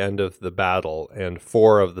after the end of the battle, and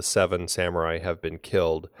 4 of the 7 samurai have been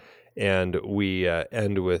killed. And we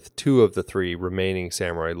end with 2 of the 3 remaining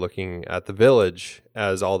samurai looking at the village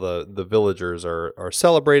as all the villagers are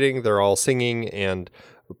celebrating. They're all singing and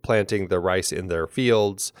planting the rice in their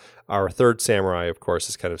fields. Our 3rd samurai, of course,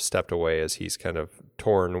 has kind of stepped away as he's kind of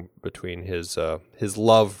torn between his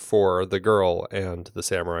love for the girl and the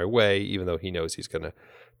samurai way, even though he knows he's going to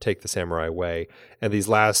take the samurai way. And these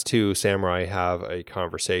last 2 samurai have a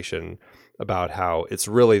conversation about how it's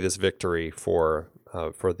really this victory for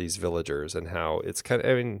these villagers, and how it's kind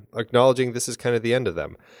of, acknowledging this is kind of the end of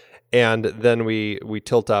them. And then we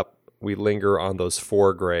tilt up, we linger on those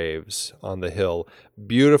 4 graves on the hill,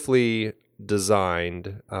 beautifully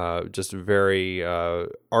designed, just very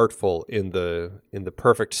artful in the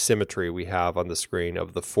perfect symmetry we have on the screen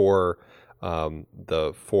of the 4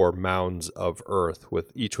 mounds of earth,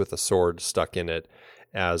 with each with a sword stuck in it,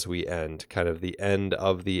 as we end, kind of the end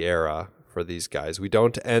of the era for these guys. We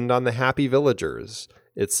don't end on the happy villagers.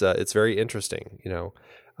 It's very interesting,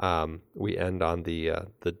 we end on the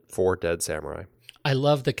 4 dead samurai. I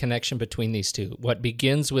love the connection between these two. What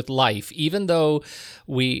begins with life, even though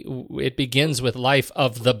it begins with life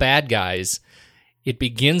of the bad guys, it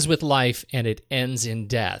begins with life and it ends in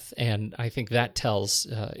death. And I think that tells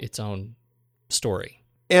its own story.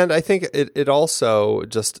 And I think it also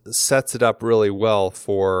just sets it up really well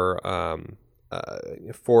for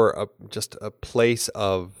just a place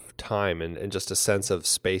of time and just a sense of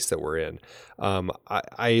space that we're in.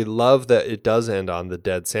 I love that it does end on the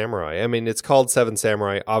dead samurai. I mean, it's called 7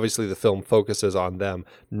 Samurai. Obviously, the film focuses on them,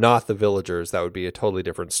 not the villagers. That would be a totally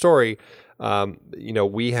different story.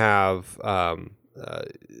 We have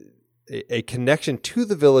a connection to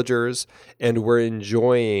the villagers, and we're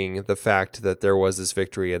enjoying the fact that there was this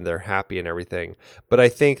victory and they're happy and everything. But I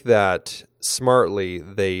think that smartly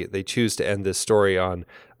they choose to end this story on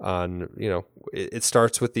it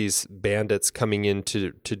starts with these bandits coming in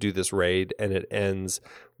to do this raid, and it ends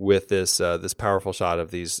with this powerful shot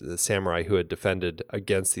of these samurai who had defended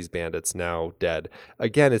against these bandits, now dead.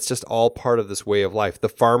 Again, it's just all part of this way of life. The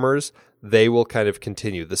farmers, they will kind of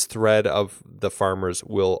continue. This thread of the farmers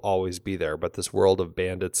will always be there, but this world of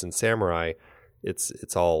bandits and samurai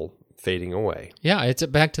it's all fading away. Yeah, it's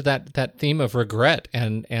back to that theme of regret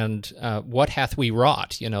and what hath we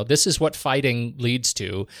wrought? This is what fighting leads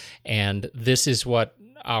to, and this is what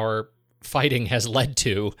our fighting has led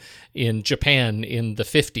to in Japan in the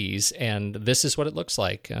 50s, and this is what it looks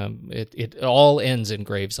like. It all ends in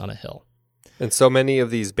graves on a hill. And so many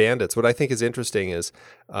of these bandits, what I think is interesting is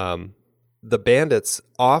the bandits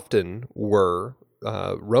often were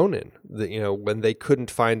Ronin. When they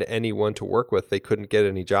couldn't find anyone to work with, they couldn't get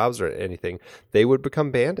any jobs or anything, they would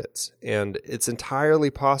become bandits. And it's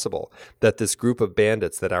entirely possible that this group of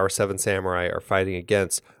bandits that our seven samurai are fighting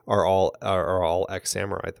against are all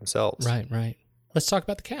ex-samurai themselves. Right. Let's talk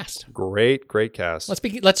about the cast. Great cast.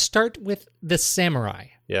 Let's start with the samurai.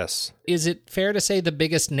 Yes. Is it fair to say the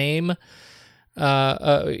biggest name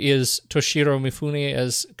is Toshiro Mifune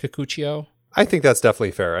as Kikuchiyo? I think that's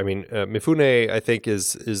definitely fair. I mean, Mifune, I think,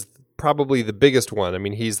 is probably the biggest one. I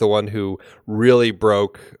mean, he's the one who really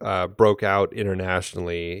broke out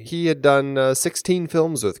internationally. He had done 16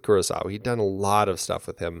 films with Kurosawa. He'd done a lot of stuff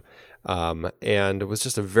with him, and was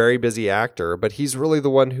just a very busy actor. But he's really the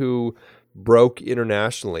one who broke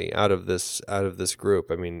internationally out of this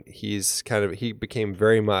group. I mean, he became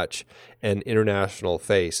very much an international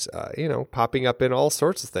face. Popping up in all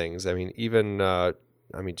sorts of things. I mean, even.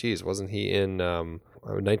 Wasn't he in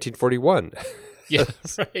 1941? Yeah,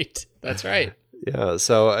 right. That's right. Yeah,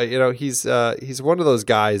 so he's one of those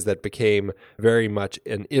guys that became very much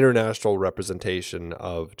an international representation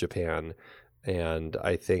of Japan, and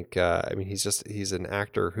I think he's an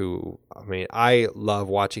actor who I love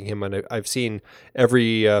watching him, and I've seen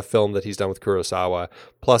every film that he's done with Kurosawa,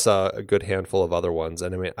 plus a good handful of other ones,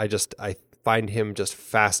 and I find him just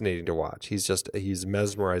fascinating to watch. He's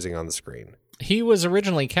mesmerizing on the screen. He was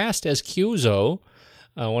originally cast as Kyuzo,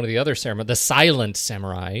 one of the other samurai, the silent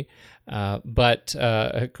samurai, but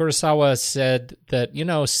Kurosawa said that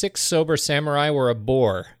 6 sober samurai were a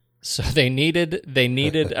bore, so they needed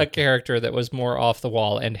a character that was more off the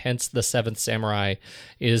wall, and hence the 7th samurai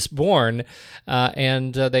is born.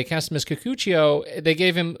 And they cast him as Kikuchiyo. They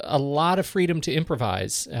gave him a lot of freedom to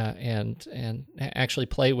improvise and actually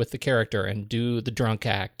play with the character and do the drunk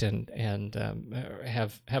act and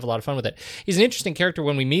have a lot of fun with it. He's an interesting character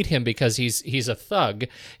when we meet him because he's a thug.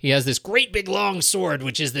 He has this great big long sword,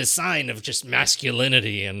 which is this sign of just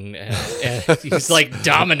masculinity, and he's like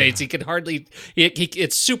dominates. He can hardly.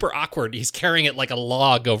 It's super awkward. He's carrying it like a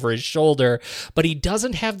log over his shoulder, but he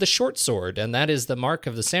doesn't have the short sword, and that is the mark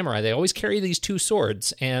of the samurai. They always carry these 2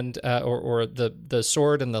 swords, and or the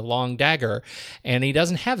sword and the long dagger, and he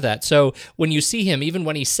doesn't have that. So when you see him, even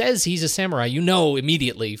when he says he's a samurai, you know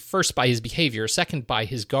immediately, first by his behavior, second by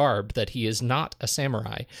his garb, that he is not a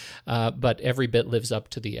samurai, but every bit lives up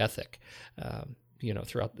to the ethic,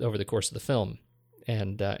 throughout over the course of the film,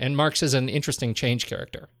 and marks as an interesting change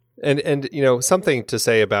character. And something to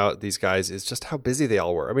say about these guys is just how busy they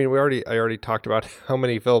all were. I mean, I already talked about how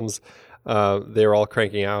many films they were all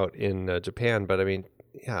cranking out in Japan, but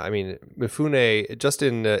Mifune, just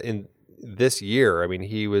in this year,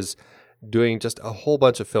 he was doing just a whole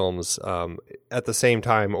bunch of films at the same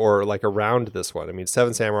time, or like around this one.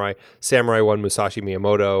 Seven Samurai, Samurai 1, Musashi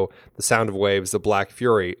Miyamoto, The Sound of Waves, The Black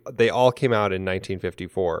Fury, they all came out in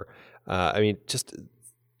 1954.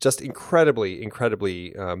 Just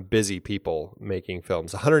incredibly busy people making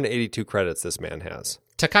films. 182 credits this man has.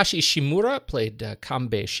 Takashi Shimura played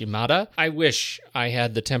Kanbei Shimada. I wish I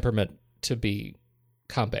had the temperament to be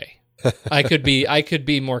Kanbei. I could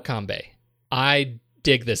be more Kanbei. I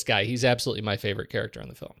dig this guy. He's absolutely my favorite character in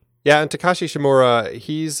the film. Yeah, and Takashi Shimura,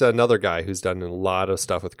 he's another guy who's done a lot of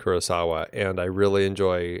stuff with Kurosawa, and I really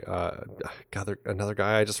enjoy, another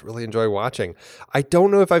guy I just really enjoy watching. I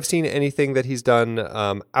don't know if I've seen anything that he's done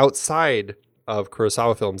outside of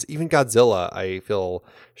Kurosawa films. Even Godzilla, I feel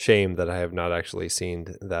shame that I have not actually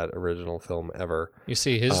seen that original film ever. You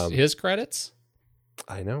see his credits?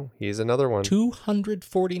 I know. He's another one.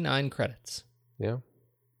 249 credits. Yeah.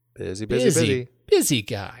 Busy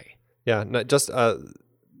guy. Yeah, not just...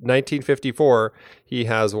 1954, he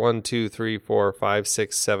has 1, 2, 3, 4, 5,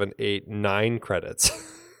 6, 7, 8, 9 credits.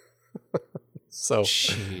 So,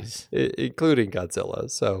 jeez. Including Godzilla.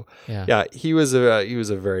 So, yeah, he was a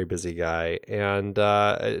very busy guy, and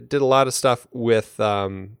did a lot of stuff with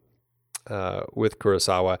with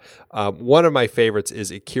Kurosawa. One of my favorites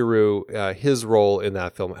is Ikiru. His role in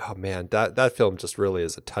that film. Oh man, that film just really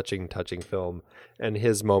is a touching film. And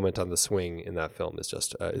his moment on the swing in that film is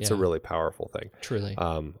just, it's a really powerful thing. Truly.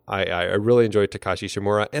 I really enjoyed Takashi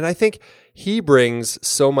Shimura. And I think he brings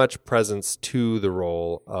so much presence to the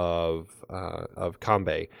role of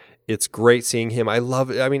Kanbei. It's great seeing him. I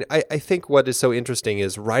love it. I mean, I think what is so interesting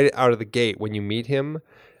is right out of the gate, when you meet him,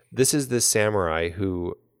 this is this samurai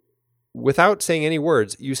who, without saying any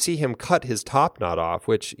words, you see him cut his top knot off,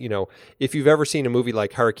 which, if you've ever seen a movie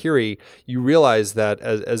like Harakiri, you realize that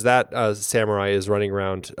as that samurai is running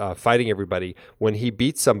around fighting everybody, when he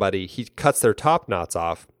beats somebody, he cuts their top knots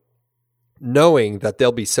off, knowing that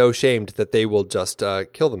they'll be so shamed that they will just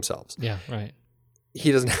kill themselves. Yeah, right.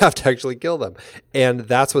 He doesn't have to actually kill them. And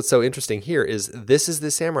that's what's so interesting here is this is the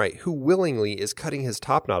samurai who willingly is cutting his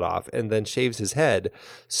top knot off and then shaves his head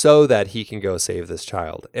so that he can go save this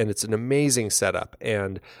child. And it's an amazing setup.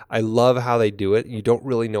 And I love how they do it. You don't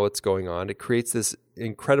really know what's going on. It creates this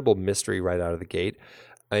incredible mystery right out of the gate.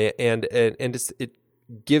 And it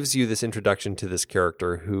gives you this introduction to this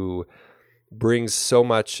character who brings so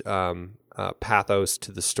much pathos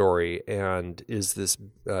to the story and is this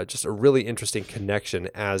just a really interesting connection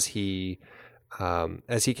as he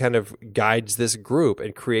kind of guides this group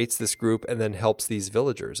and creates this group and then helps these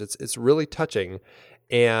villagers. It's really touching.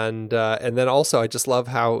 And then also I just love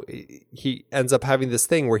how he ends up having this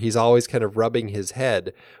thing where he's always kind of rubbing his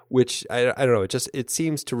head, which I don't know, it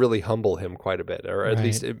seems to really humble him quite a bit, or at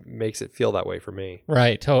least it makes it feel that way for me.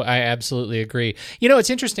 Right. Oh, I absolutely agree. It's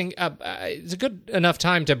interesting. It's a good enough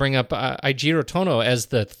time to bring up Eijiro Tono as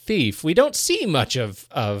the thief. We don't see much of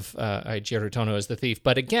Eijiro Tono as the thief,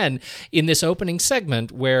 but again, in this opening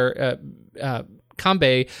segment where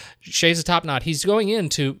Kanbei shaves a top knot, he's going in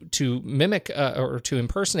to mimic or to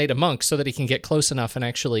impersonate a monk so that he can get close enough and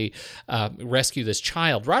actually rescue this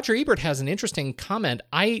child. Roger Ebert has an interesting comment.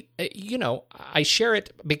 I share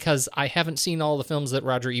it because I haven't seen all the films that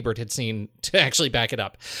Roger Ebert had seen to actually back it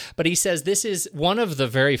up. But he says this is one of the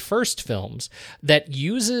very first films that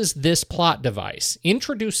uses this plot device,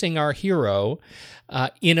 introducing our hero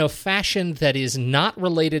in a fashion that is not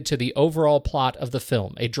related to the overall plot of the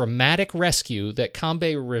film. A dramatic rescue that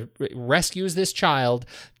Kanbei rescues this child,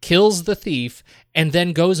 kills the thief, and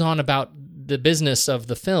then goes on about the business of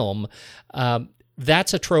the film.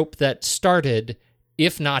 That's a trope that started,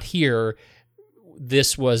 if not here,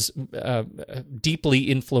 this was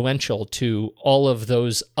deeply influential to all of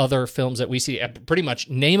those other films that we see. Pretty much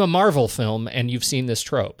name a Marvel film and you've seen this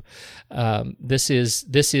trope. This is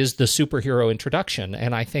the superhero introduction,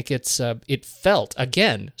 and I think it felt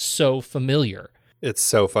again so familiar. It's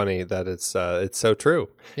so funny that it's so true.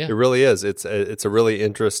 Yeah. It really is. It's a really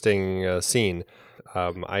interesting scene.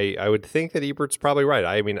 I would think that Ebert's probably right.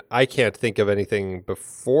 I mean, I can't think of anything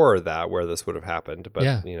before that where this would have happened, but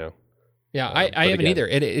Yeah, I haven't either.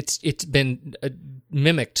 It's been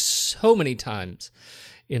mimicked so many times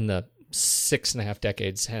in the 6.5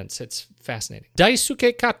 decades hence. It's fascinating.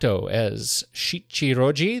 Daisuke Kato as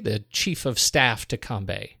Shichiroji, the chief of staff to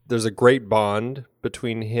Kanbei. There's a great bond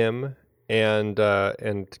between him and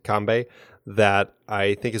Kanbei that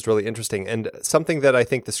I think is really interesting. And something that I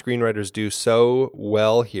think the screenwriters do so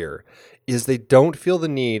well here is they don't feel the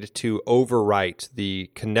need to overwrite the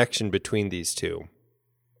connection between these two.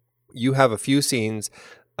 You have a few scenes,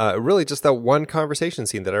 really just that one conversation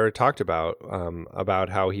scene that I already talked about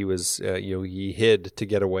how he was, he hid to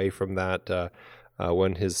get away from that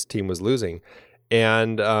when his team was losing.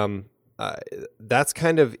 And that's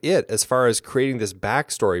kind of it as far as creating this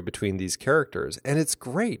backstory between these characters. And it's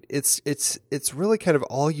great. It's really kind of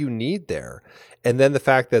all you need there. And then the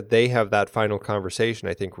fact that they have that final conversation,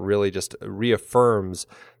 I think really just reaffirms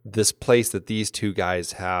this place that these two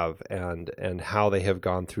guys have and how they have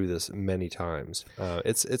gone through this many times.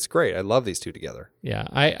 It's great. I love these two together. Yeah,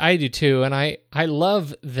 I do too. And I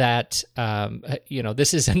love that,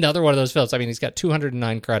 this is another one of those films. I mean, he's got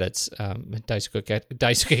 209 credits,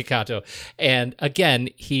 Daisuke Kato. And again,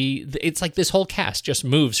 it's like this whole cast just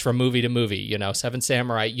moves from movie to movie, Seven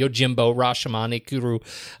Samurai, Yojimbo, Rashomon, Ikuru,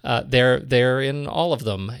 they're in all of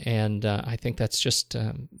them. And I think that's just,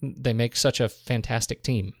 they make such a fantastic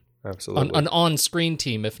team. Absolutely. An on-screen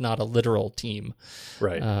team, if not a literal team.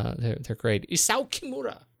 Right. They're great. Isao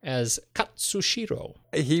Kimura as Katsushiro.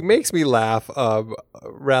 He makes me laugh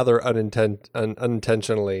rather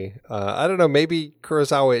unintentionally. I don't know, maybe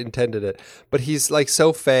Kurosawa intended it, but he's like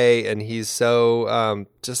so fey and he's so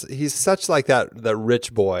he's such like that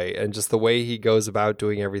rich boy, and just the way he goes about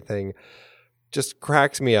doing everything. just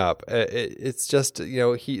cracks me up. It's just,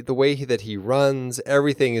 the way that he runs,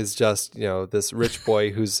 everything is just, this rich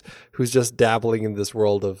boy who's just dabbling in this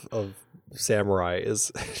world of samurai is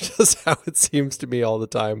just how it seems to me all the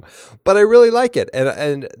time. But I really like it.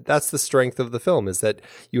 And that's the strength of the film, is that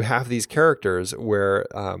you have these characters where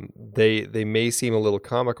they may seem a little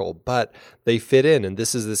comical, but they fit in. And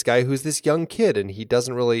this is this guy who's this young kid, and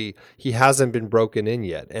he hasn't been broken in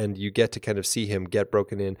yet. And you get to kind of see him get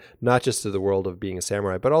broken in, not just to the world of being a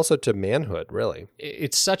samurai, but also to manhood, really.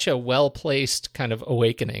 It's such a well-placed kind of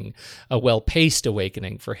awakening, a well-paced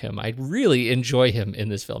awakening for him. I really enjoy him in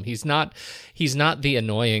this film. He's not the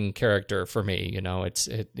annoying character for me,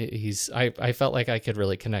 I felt like I could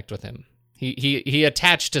really connect with him. He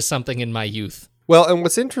attached to something in my youth. Well, and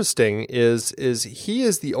what's interesting is he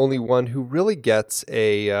is the only one who really gets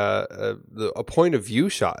a point of view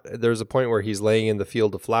shot. There's a point where he's laying in the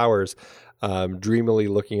field of flowers, dreamily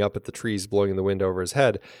looking up at the trees blowing in the wind over his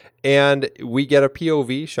head, and we get a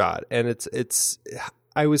POV shot. And it's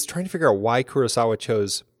I was trying to figure out why Kurosawa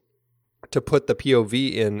chose to put the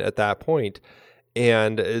POV in at that point.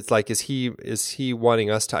 And it's like, is he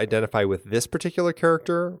wanting us to identify with this particular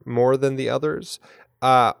character more than the others?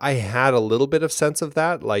 I had a little bit of sense of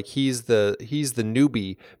that. Like, he's the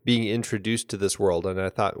newbie being introduced to this world. And I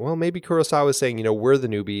thought, well, maybe Kurosawa is saying, we're the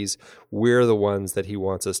newbies. We're the ones that he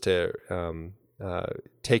wants us to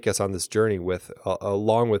take us on this journey with,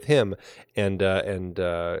 along with him, and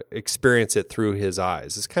experience it through his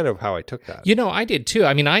eyes. It's kind of how I took that. I did too.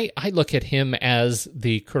 I mean, I look at him as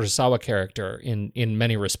the Kurosawa character in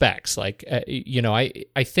many respects. Like,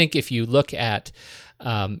 I think if you look at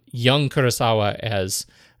young Kurosawa as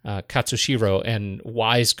Katsushiro and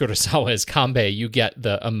wise Kurosawa as Kanbei, you get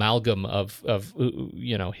the amalgam of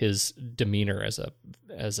his demeanor as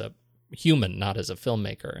a human, not as a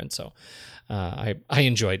filmmaker. And so I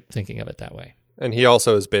enjoyed thinking of it that way. And he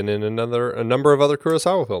also has been in a number of other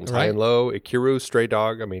Kurosawa films, right. High and Low, Ikiru, Stray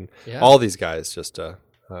Dog. I mean, all these guys just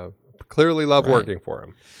clearly love working for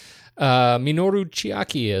him. Minoru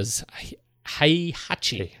Chiaki is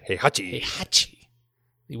Heihachi. Heihachi.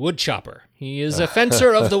 The wood chopper. He is a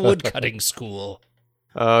fencer of the woodcutting school.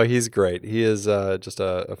 Oh, he's great. He is just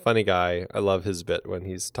a funny guy. I love his bit when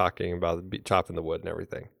he's talking about chopping the wood and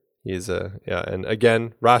everything. He's and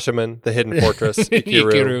again, Rashomon, the Hidden Fortress,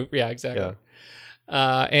 Ikiru. Yeah, exactly.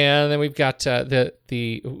 Yeah. And then we've got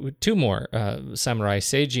the two more samurai.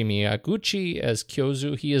 Seiji Miyaguchi as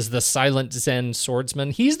Kyozu. He is the silent Zen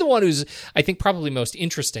swordsman. He's the one who's, I think, probably most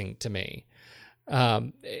interesting to me.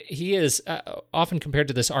 He is often compared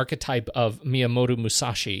to this archetype of Miyamoto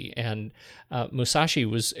Musashi, and Musashi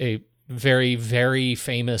was a very, very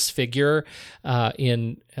famous figure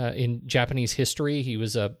in Japanese history. He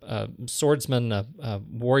was a swordsman, a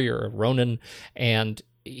warrior, a ronin, and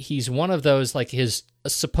he's one of those, like, his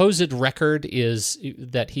supposed record is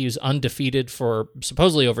that he's undefeated for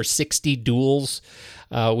supposedly over 60 duels,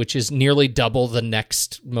 which is nearly double the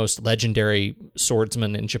next most legendary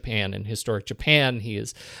swordsman in Japan, in historic Japan.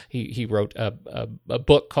 He wrote a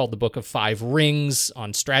book called The Book of Five Rings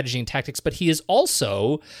on strategy and tactics, but he is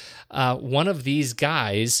also one of these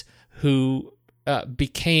guys who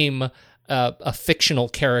became a fictional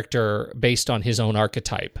character based on his own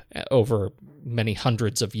archetype over many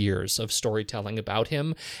hundreds of years of storytelling about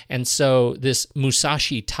him. And so this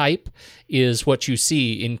Musashi type is what you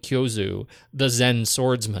see in Kyozu, the Zen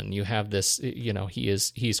swordsman. You have this,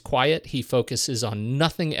 he's quiet. He focuses on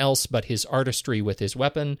nothing else but his artistry with his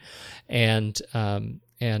weapon. And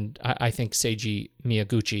I think Seiji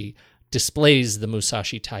Miyaguchi displays the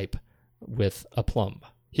Musashi type with aplomb.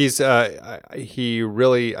 He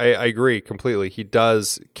really, I agree completely. He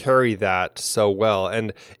does carry that so well.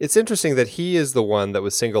 And it's interesting that he is the one that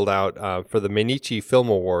was singled out for the Mainichi Film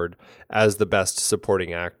Award as the best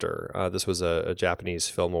supporting actor. This was a Japanese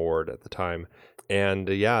film award at the time. And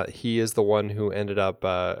he is the one who ended up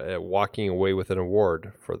walking away with an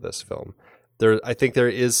award for this film. I think there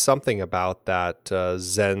is something about that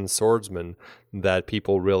Zen swordsman that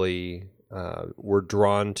people really were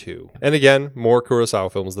drawn to. And again, more Kurosawa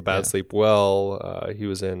films. The Bad Sleep Well. He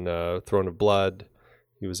was in Throne of Blood.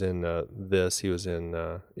 He was in this. He was in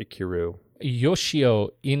Ikiru.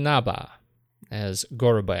 Yoshio Inaba as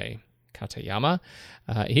Gorobei Katayama.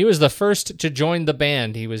 He was the first to join the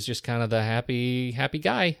band. He was just kind of the happy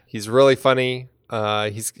guy. He's really funny.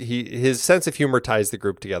 His sense of humor ties the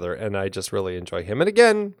group together, and I just really enjoy him. And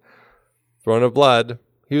again, Throne of Blood.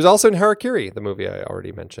 He was also in Harakiri, the movie I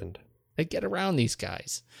already mentioned. They get around these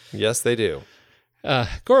guys. Yes, they do.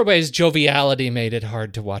 Gorobei's joviality made it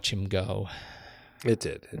hard to watch him go. It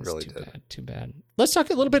did. It really did. Too bad. Let's talk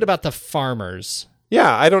a little bit about the farmers.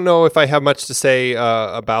 Yeah, I don't know if I have much to say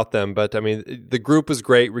about them, but I mean, the group was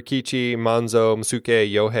great. Rikichi, Manzo, Masuke,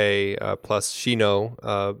 Yohei, plus Shino,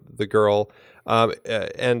 the girl,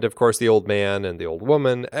 and of course the old man and the old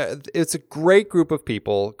woman. It's a great group of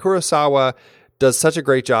people. Kurosawa does such a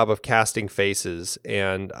great job of casting faces,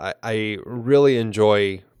 and I really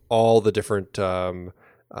enjoy all the different.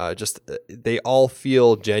 They all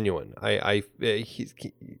feel genuine.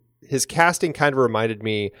 His casting kind of reminded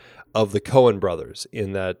me of the Coen brothers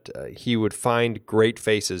in that he would find great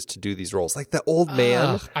faces to do these roles. Like the old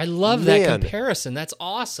man. I love that comparison. That's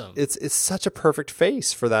awesome. It's such a perfect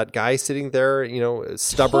face for that guy sitting there,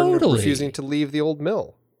 stubborn, refusing to leave the old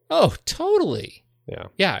mill. Oh, totally. Yeah.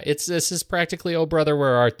 Yeah, this is practically Oh Brother,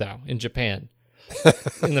 Where Art Thou in Japan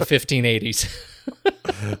in the 1580s.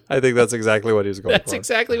 I think that's exactly what he was going for. That's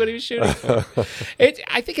exactly what he was shooting for.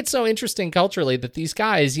 I think it's so interesting culturally that these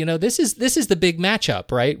guys, this is the big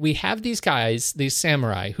matchup, right? We have these guys, these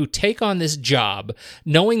samurai, who take on this job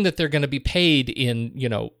knowing that they're going to be paid in,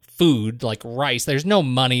 food like rice. There's no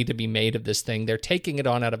money to be made of this thing. They're taking it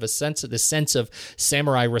on out of the sense of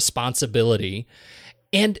samurai responsibility.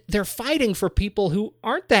 And they're fighting for people who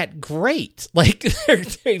aren't that great. Like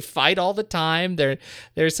they fight all the time.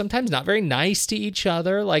 They're sometimes not very nice to each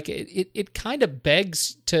other. Like it kind of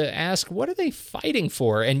begs to ask, what are they fighting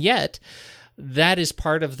for? And yet, that is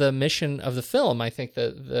part of the mission of the film. I think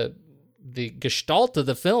the gestalt of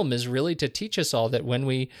the film is really to teach us all that when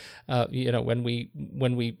we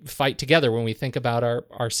fight together, when we think about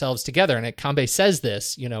ourselves together, and Kanbei says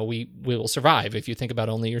this, we will survive. If you think about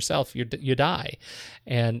only yourself, you die.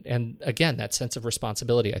 And again, that sense of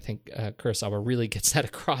responsibility, I think Kurosawa really gets that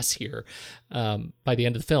across here by the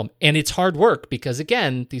end of the film. And it's hard work because,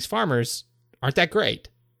 again, these farmers aren't that great.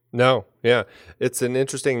 No, yeah, it's an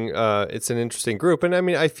interesting group, and I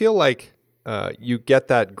mean, I feel like. You get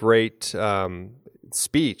that great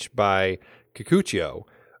speech by Kikuchiyo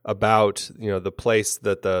about the place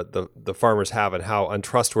that the farmers have and how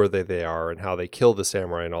untrustworthy they are and how they kill the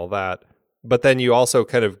samurai and all that. But then you also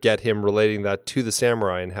kind of get him relating that to the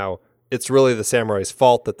samurai and how it's really the samurai's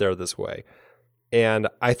fault that they're this way. And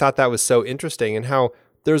I thought that was so interesting, and how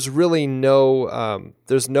there's really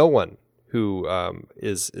there's no one who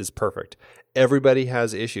is perfect. Everybody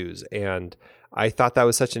has issues, and I thought that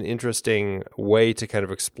was such an interesting way to kind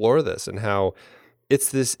of explore this, and how it's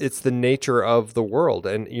the nature of the world,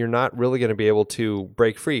 and you're not really going to be able to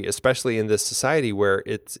break free, especially in this society where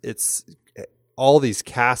it's all these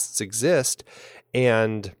castes exist,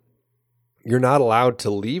 and you're not allowed to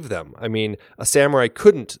leave them. I mean, a samurai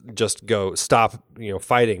couldn't just stop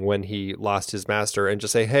fighting when he lost his master and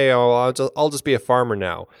just say, "Hey, I'll just be a farmer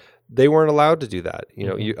now." They weren't allowed to do that.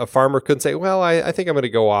 A farmer couldn't say, well, I think I'm going to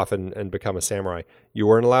go off and become a samurai. You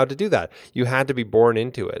weren't allowed to do that. You had to be born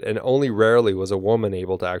into it. And only rarely was a woman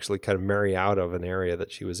able to actually kind of marry out of an area that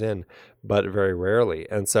she was in, but very rarely.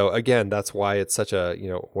 And so, again, that's why it's such a,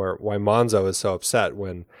 why Manzo is so upset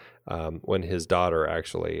when his daughter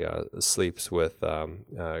actually sleeps with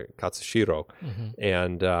Katsushiro. Mm-hmm.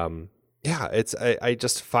 And I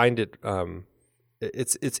just find it,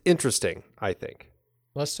 it's interesting, I think.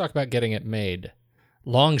 Let's talk about getting it made.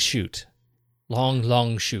 Long shoot.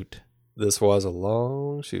 Long shoot. This was a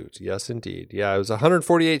long shoot. Yes, indeed. Yeah, it was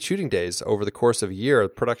 148 shooting days over the course of a year.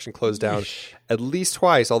 Production closed down at least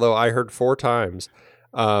twice, although I heard 4 times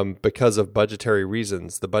because of budgetary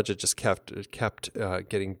reasons. The budget just kept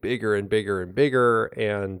getting bigger and bigger and bigger,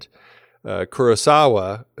 and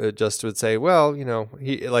Kurosawa just would say, well,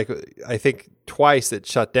 I think twice it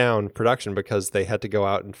shut down production because they had to go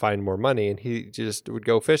out and find more money, and he just would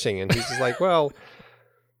go fishing, and he's just like, well,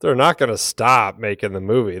 they're not going to stop making the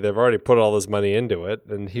movie. They've already put all this money into it,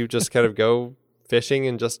 and he would just kind of go fishing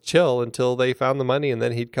and just chill until they found the money, and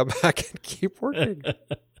then he'd come back and keep working.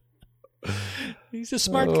 He's a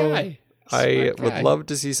smart guy. I would love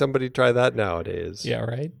to see somebody try that nowadays. Yeah,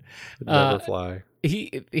 right. It'd never fly.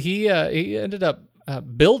 He ended up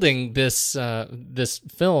building this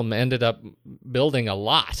film. Ended up building a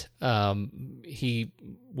lot. He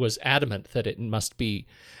was adamant that it must be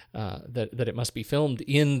that it must be filmed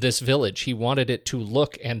in this village. He wanted it to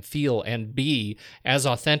look and feel and be as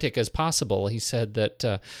authentic as possible. He said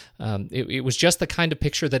that it was just the kind of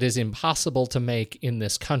picture that is impossible to make in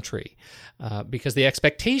this country, because the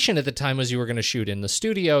expectation at the time was you were going to shoot in the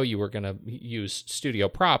studio, you were going to use studio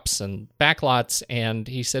props and backlots, and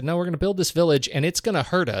he said, no, we're going to build this village, and it's going to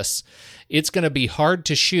hurt us. It's going to be hard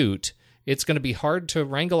to shoot. It's going to be hard to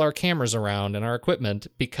wrangle our cameras around and our equipment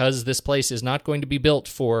because this place is not going to be built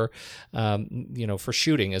for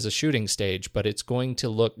shooting as a shooting stage, but it's going to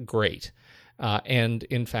look great. And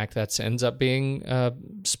in fact, that ends up being,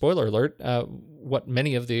 spoiler alert, what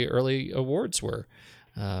many of the early awards were.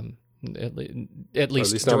 At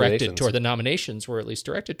least directed toward, the nominations were at least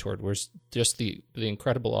directed toward, was just the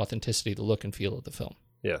incredible authenticity, the look and feel of the film.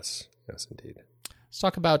 Yes, indeed. Let's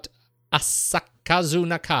talk about Asakazu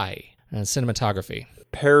Nakai, cinematography.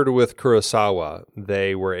 Paired with Kurosawa,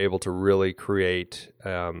 they were able to really create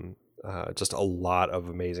just a lot of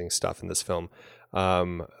amazing stuff in this film.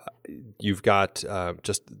 You've got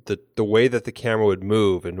just the way that the camera would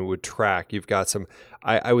move and would track. You've got some.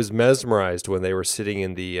 I was mesmerized when they were sitting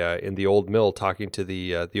in the old mill talking to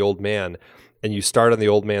the old man, and you start on the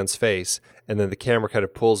old man's face, and then the camera kind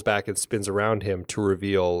of pulls back and spins around him to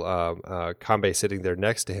reveal Kanbei sitting there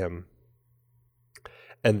next to him.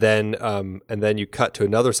 And then you cut to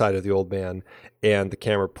another side of the old man, and the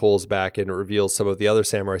camera pulls back and it reveals some of the other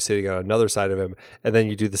samurai sitting on another side of him. And then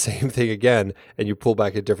you do the same thing again, and you pull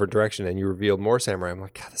back a different direction, and you reveal more samurai. I'm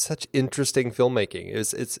like, God, that's such interesting filmmaking.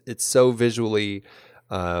 It's so visually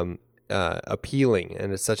appealing,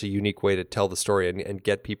 and it's such a unique way to tell the story and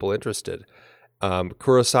get people interested.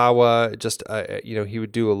 Kurosawa, just he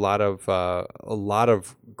would do a lot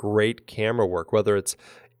of great camera work, whether it's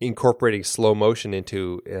incorporating slow motion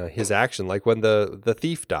into his action, like when the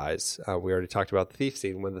thief dies. We already talked about the thief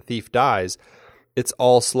scene. When the thief dies, it's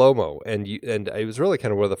all slow-mo, and I was really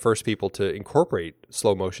kind of one of the first people to incorporate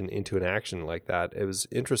slow motion into an action like that. It was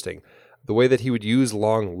interesting. The way that he would use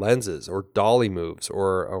long lenses or dolly moves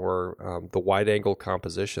or the wide-angle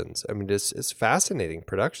compositions. I mean, it's fascinating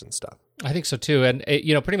production stuff. I think so, too. And,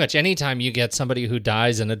 pretty much anytime you get somebody who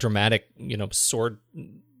dies in a dramatic, sword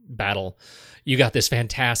battle, you got this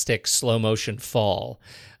fantastic slow motion fall.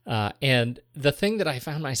 And the thing that I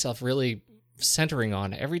found myself really centering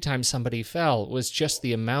on every time somebody fell was just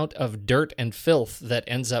the amount of dirt and filth that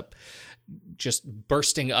ends up just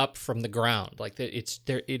bursting up from the ground. Like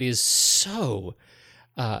it is so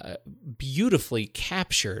beautifully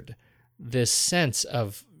captured, this sense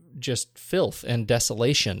of just filth and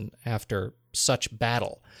desolation after such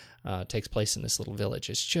battle takes place in this little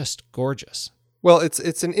village. It's just gorgeous. Well,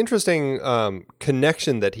 it's an interesting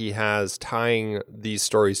connection that he has tying these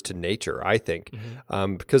stories to nature, I think,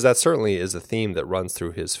 because that certainly is a theme that runs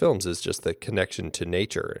through his films, is just the connection to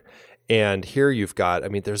nature. And here you've got,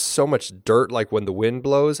 there's so much dirt, like when the wind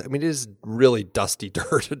blows. It is really dusty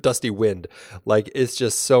dirt, dusty wind. Like it's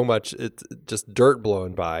just so much, it's just dirt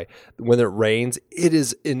blowing by. When it rains,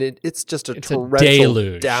 it's just a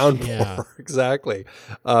torrential downpour. Yeah. Exactly.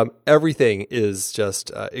 Everything is just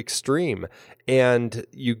extreme. And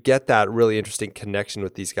you get that really interesting connection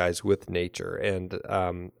with these guys with nature. And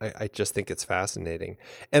I just think it's fascinating.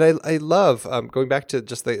 And I love, going back to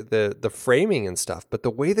just the framing and stuff, but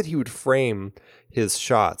the way that he would frame his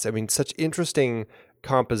shots. Such interesting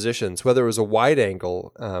compositions, whether it was a wide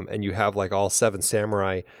angle and you have like all 7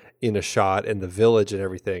 samurai in a shot and the village and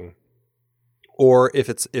everything, or if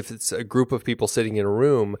it's a group of people sitting in a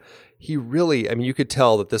room, he really, you could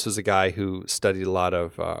tell that this was a guy who studied a lot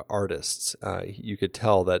of artists. You could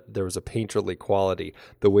tell that there was a painterly quality,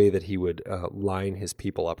 the way that he would line his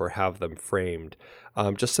people up or have them framed.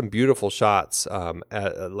 Just some beautiful shots.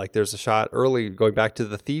 Like there's a shot early, going back to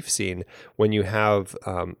the thief scene, when you have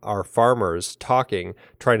our farmers talking,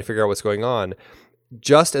 trying to figure out what's going on.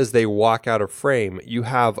 Just as they walk out of frame, you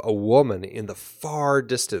have a woman in the far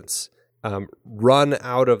distance run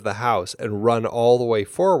out of the house and run all the way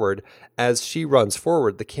forward. As she runs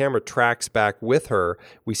forward, the camera tracks back with her.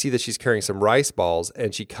 We see that she's carrying some rice balls,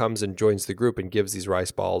 and she comes and joins the group and gives these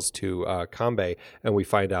rice balls to Kanbei, and we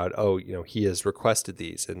find out, he has requested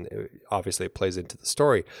these, and obviously it plays into the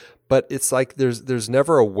story. But it's like there's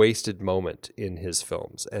never a wasted moment in his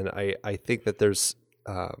films, and I think that there's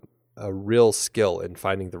a real skill in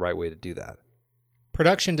finding the right way to do that.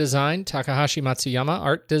 Production design, Takahashi Matsuyama.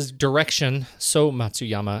 Art direction, So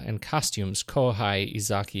Matsuyama. And costumes, Kohei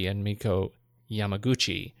Izaki and Miko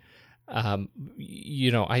Yamaguchi. I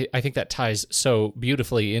think that ties so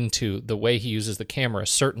beautifully into the way he uses the camera,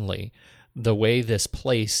 certainly the way this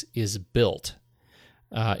place is built.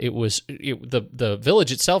 The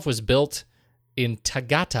village itself was built in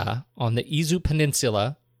Tagata on the Izu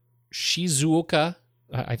Peninsula, Shizuoka.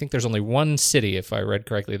 I think there's only one city, if I read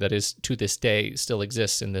correctly, that is to this day still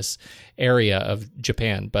exists in this area of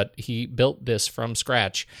Japan. But he built this from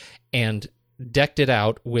scratch and decked it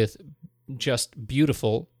out with just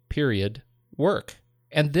beautiful period work.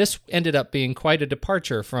 And this ended up being quite a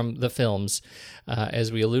departure from the films,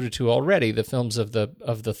 as we alluded to already, the films of the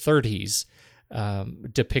 30s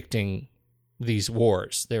depicting these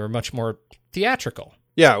wars. They were much more theatrical.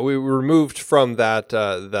 Yeah, we removed from that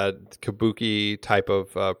that kabuki type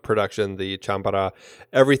of production, the chambara.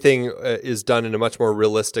 Everything is done in a much more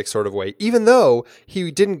realistic sort of way. Even though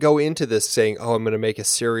he didn't go into this saying, "Oh, I'm going to make a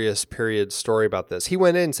serious period story about this." He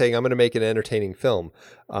went in saying, "I'm going to make an entertaining film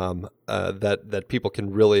that people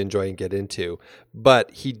can really enjoy and get into."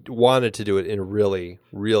 But he wanted to do it in a really,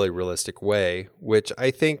 really realistic way, which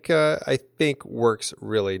I think works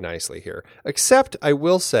really nicely here. Except, I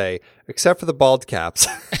will say, except for the bald caps.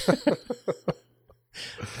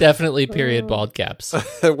 Definitely period bald caps.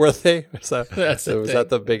 Were they? Was That's the thing. that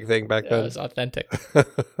the big thing back It then? was authentic.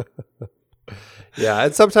 Yeah,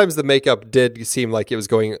 and sometimes the makeup did seem like it was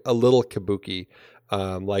going a little kabuki,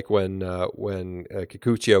 like when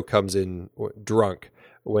Kikuchio comes in drunk,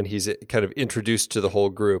 when he's kind of introduced to the whole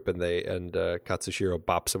group, and Katsushiro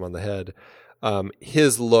bops him on the head.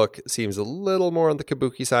 His look seems a little more on the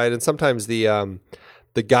kabuki side, and sometimes the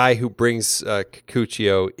guy who brings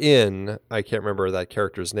Kikuchio in, I can't remember that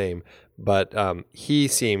character's name, but he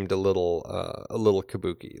seemed a little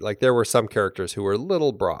kabuki. Like there were some characters who were a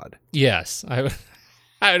little broad. Yes, I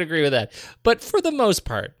would agree with that. But for the most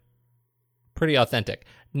part, pretty authentic.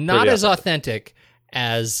 Not as authentic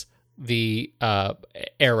as the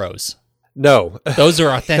arrows. No, Those are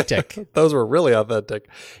authentic. those were really authentic.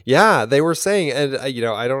 Yeah, they were saying, and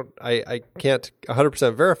I can't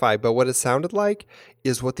 100% verify, but what it sounded like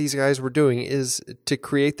is what these guys were doing is to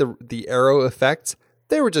create the arrow effects.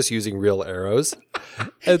 They were just using real arrows,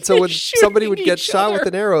 and so when somebody would get shot with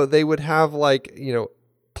an arrow, they would have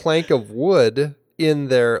plank of wood in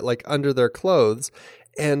their under their clothes,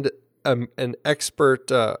 and an expert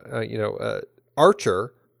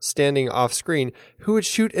archer standing off screen who would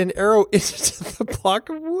shoot an arrow into the block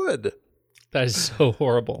of wood. That is so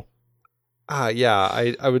horrible.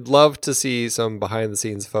 Yeah, I would love to see some behind the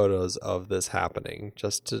scenes photos of this happening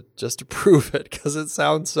just to prove it, because it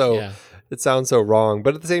sounds so wrong.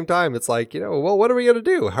 But at the same time, it's like, well, what are we going to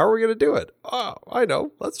do? How are we going to do it? Oh, I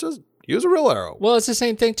know. Let's just use a real arrow. Well, it's the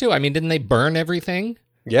same thing too. I mean, didn't they burn everything?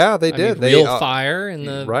 Yeah, they did. Real fire in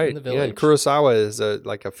the right. in the village. Yeah, and Kurosawa is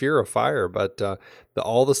a fear of fire, but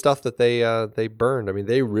all the stuff that they burned, I mean,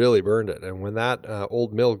 they really burned it. And when that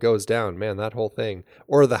old mill goes down, man, that whole thing,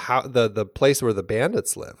 or the place where the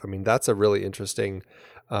bandits live, I mean, that's a really interesting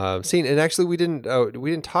scene. And actually, we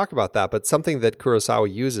didn't talk about that, but something that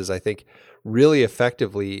Kurosawa uses, I think, really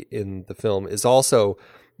effectively in the film is also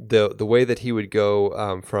the way that he would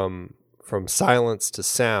go from silence to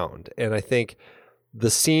sound. And I think the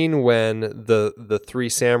scene when the three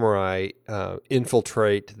samurai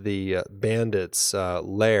infiltrate the bandits'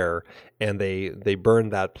 lair and they burn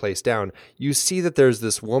that place down, you see that there's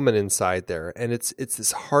this woman inside there, and it's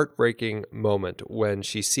this heartbreaking moment when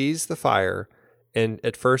she sees the fire, and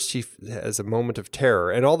at first she has a moment of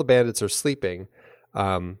terror, and all the bandits are sleeping,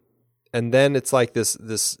 and then it's like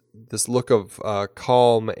this look of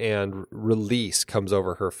calm and release comes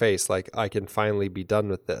over her face, like, I can finally be done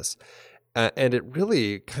with this. And it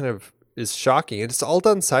really kind of is shocking. And it's all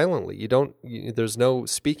done silently. There's no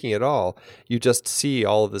speaking at all. You just see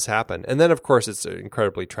all of this happen. And then, of course, it's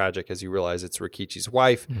incredibly tragic as you realize it's Rikichi's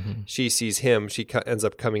wife. Mm-hmm. She sees him. She ends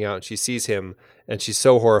up coming out and she sees him. And she's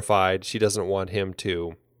so horrified. She doesn't want him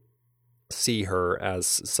to see her as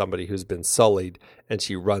somebody who's been sullied. And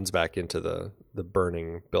she runs back into the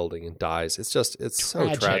burning building and dies. It's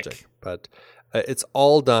so tragic. But it's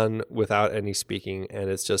all done without any speaking, and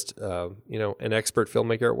it's just an expert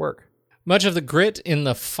filmmaker at work. Much of the grit in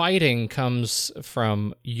the fighting comes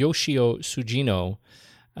from Yoshio Sugino,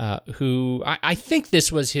 who I think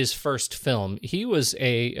this was his first film. He was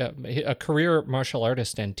a career martial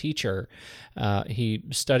artist and teacher. He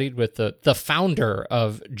studied with the founder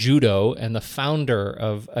of judo and the founder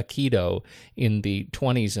of aikido in the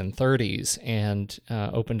 20s and 30s, and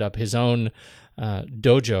opened up his own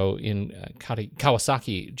dojo in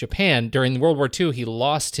Kawasaki, Japan. During World War II, he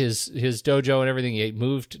lost his dojo and everything. He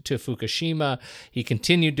moved to Fukushima. He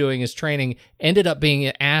continued doing his training, ended up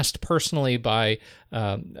being asked personally by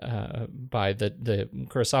the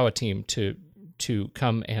Kurosawa team to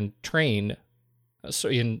come and train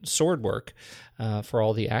in sword work for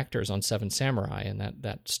all the actors on Seven Samurai, and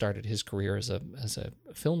that started his career as a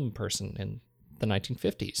film person in the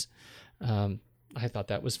 1950s. I thought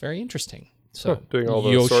that was very interesting. So doing all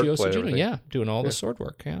the sword play, doing all the sword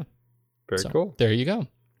work, very cool. There you go.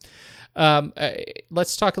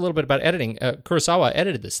 Let's talk a little bit about editing. Kurosawa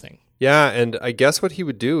edited this thing. Yeah, and I guess what he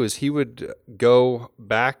would do is he would go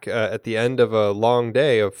back at the end of a long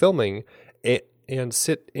day of filming and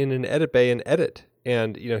sit in an edit bay and edit.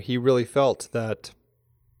 And he really felt that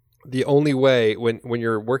the only way when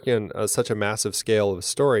you're working on such a massive scale of a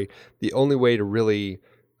story, the only way to really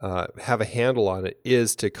have a handle on it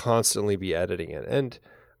is to constantly be editing it. And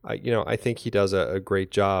I think he does a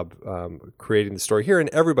great job creating the story here. And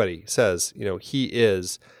everybody says, he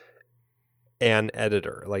is an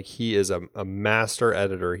editor. Like, he is a master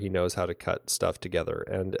editor. He knows how to cut stuff together.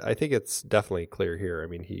 And I think it's definitely clear here. I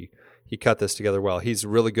mean, he cut this together well. He's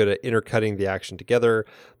really good at intercutting the action together.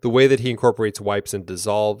 The way that he incorporates wipes and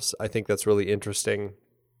dissolves, I think that's really interesting.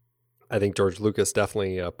 I think George Lucas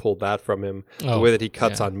definitely pulled that from him. The way that he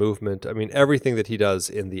cuts on movement. I mean, everything that he does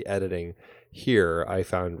in the editing here I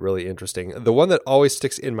found really interesting. The one that always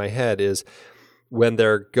sticks in my head is when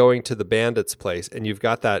they're going to the bandits' place and you've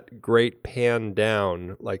got that great pan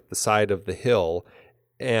down, like the side of the hill,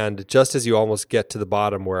 and just as you almost get to the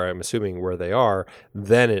bottom where I'm assuming where they are,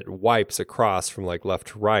 then it wipes across from like left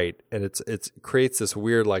to right, and it creates this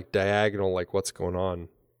weird like diagonal, like what's going on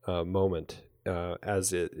moment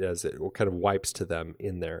as it kind of wipes to them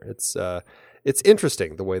in there. It's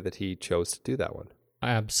interesting the way that he chose to do that one.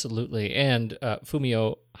 Absolutely, and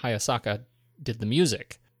Fumio Hayasaka did the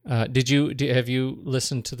music. Have you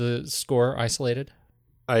listened to the score isolated?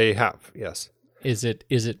 I have, yes. Is it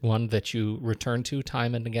one that you return to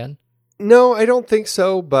time and again? No, I don't think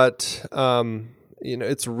so, but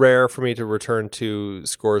it's rare for me to return to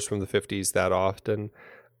scores from the 50s that often.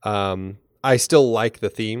 I still like the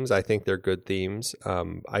themes. I think they're good themes.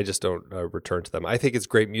 I just don't return to them. I think it's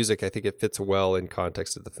great music. I think it fits well in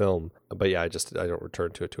context of the film. But yeah, I don't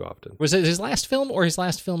return to it too often. Was it his last film or his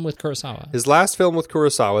last film with Kurosawa? His last film with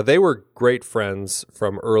Kurosawa. They were great friends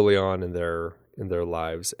from early on in their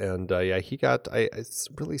lives. And he got it's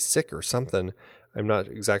really sick or something. I'm not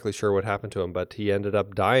exactly sure what happened to him, but he ended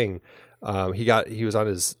up dying. He was on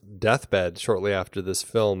his deathbed shortly after this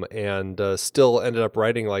film, and still ended up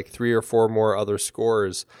writing like 3 or 4 more other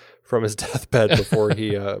scores from his deathbed before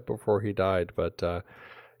he died. But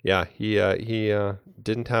he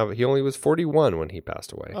didn't have. He only was 41 when he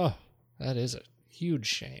passed away. Oh, that is a huge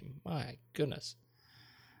shame. My goodness.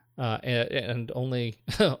 And only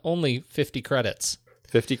 50 credits.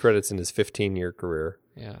 50 credits in his 15-year career.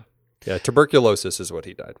 Yeah. Yeah, tuberculosis is what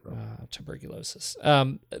he died from. Tuberculosis.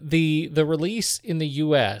 The release in the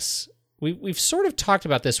U.S., we've sort of talked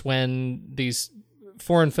about this when these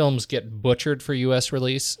foreign films get butchered for U.S.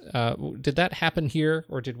 release. Did that happen here,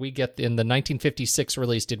 or did we get, in the 1956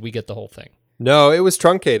 release, did we get the whole thing? No, it was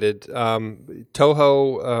truncated.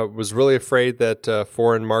 Toho was really afraid that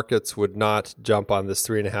foreign markets would not jump on this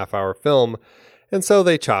 3.5-hour film, and so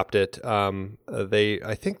they chopped it.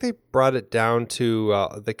 I think they brought it down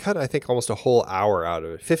to, they cut, I think, almost a whole hour out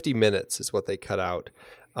of it. 50 minutes is what they cut out.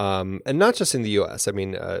 And not just in the U.S. I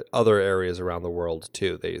mean, other areas around the world,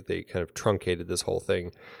 too. They kind of truncated this whole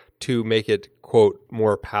thing to make it, quote,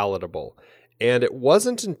 more palatable. And it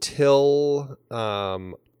wasn't until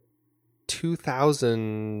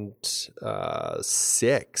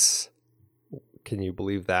 2006, can you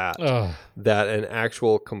believe that? That an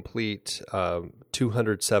actual complete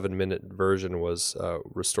 207-minute version was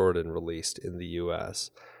restored and released in the U.S.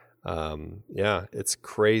 It's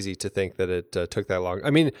crazy to think that it took that long. I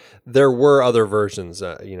mean, there were other versions.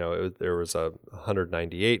 There was a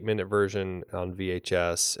 198-minute version on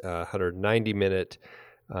VHS, 190-minute,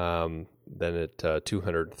 then it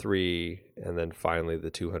 203, and then finally the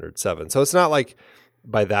 207. So it's not like,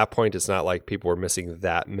 by that point, it's not like people were missing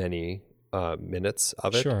that many minutes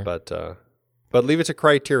of it, sure. But leave it to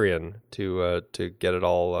Criterion to get it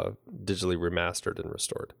all digitally remastered and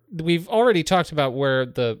restored. We've already talked about where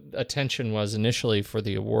the attention was initially for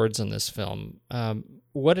the awards in this film.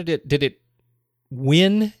 What did it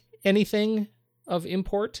win anything of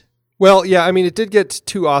import? Well, yeah, I mean, it did get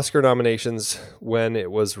 2 Oscar nominations when it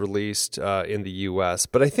was released in the U.S.,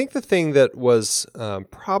 but I think the thing that was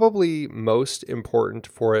probably most important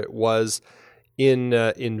for it was in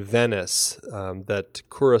Venice, that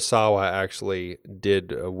Kurosawa actually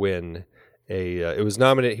did win he was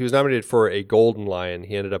nominated for a Golden Lion.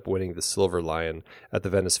 He ended up winning the Silver Lion at the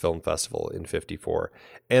Venice Film Festival in '54.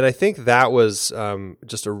 And I think that was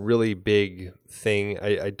just a really big thing.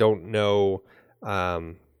 I don't know,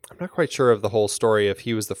 I'm not quite sure of the whole story, if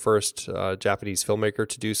he was the first Japanese filmmaker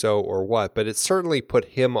to do so or what, but it certainly put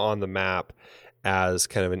him on the map as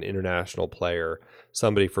kind of an international player,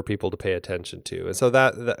 somebody for people to pay attention to. And so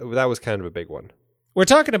that was kind of a big one. We're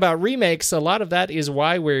talking about remakes. A lot of that is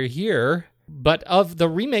why we're here. But of the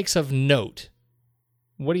remakes of note,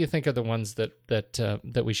 what do you think are the ones that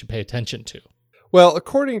we should pay attention to? Well,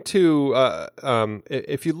 according to,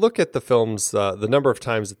 if you look at the films, the number of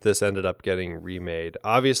times that this ended up getting remade,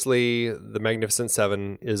 obviously The Magnificent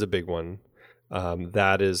Seven is a big one.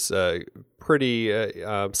 That is pretty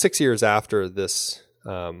 6 years after this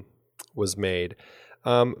was made.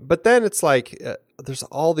 But then it's like there's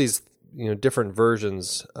all these different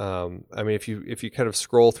versions. I mean, if you kind of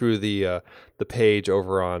scroll through the page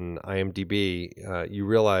over on IMDb, you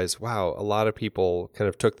realize, wow, a lot of people kind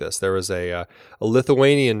of took this. There was a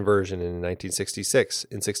Lithuanian version in 1966.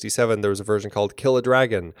 In 67, there was a version called Kill a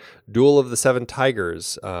Dragon, Duel of the Seven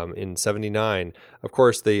Tigers in 79. Of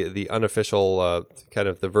course, the unofficial kind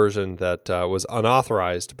of the version that was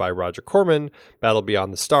unauthorized by Roger Corman, Battle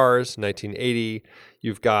Beyond the Stars, 1980.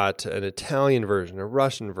 You've got an Italian version, a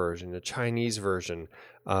Russian version, a Chinese version,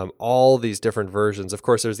 all these different versions. Of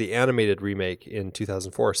course, there's the animated remake in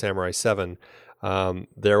 2004, Samurai 7.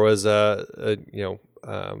 There was of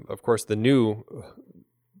course, the new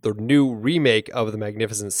remake of the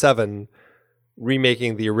Magnificent Seven,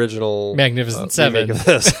 remaking the original Magnificent Seven remake of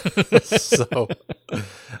this. So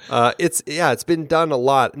it's been done a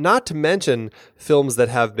lot, not to mention films that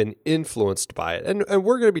have been influenced by it. And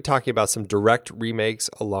we're going to be talking about some direct remakes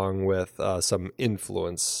along with some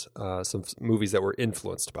influence, some movies that were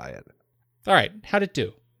influenced by it. All right. How'd it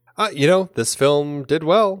do? This film did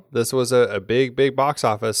well. This was a big box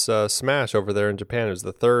office smash over there in Japan. It was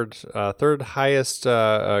the third highest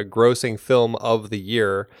grossing film of the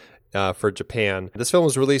year for Japan. This film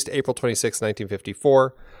was released April 26,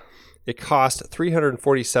 1954. It cost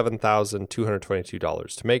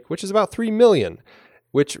 $347,222 to make, which is about $3 million,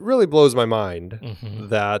 which really blows my mind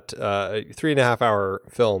that a 3.5-hour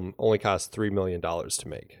film only cost $3 million to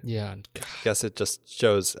make. Yeah. I guess it just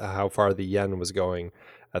shows how far the yen was going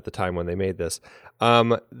at the time when they made this.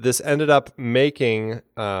 This ended up making,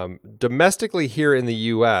 domestically here in the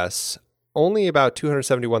U.S., only about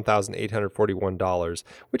 $271,841,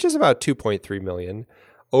 which is about $2.3 million.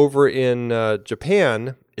 Over in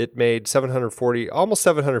Japan, it made almost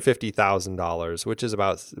 $750,000, which is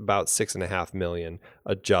about $6.5 million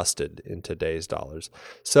adjusted in today's dollars.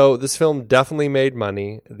 So this film definitely made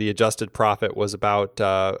money. The adjusted profit was about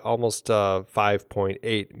almost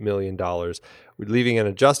 $5.8 million, leaving an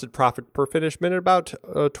adjusted profit per finished minute about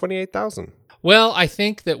 $28,000. Well, I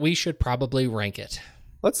think that we should probably rank it.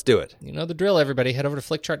 Let's do it. You know the drill, everybody. Head over to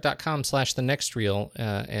flickchart.com/thenextreel,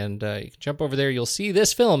 and you can jump over there. You'll see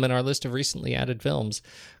this film in our list of recently added films.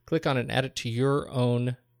 Click on it and add it to your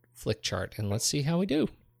own flick chart, and let's see how we do.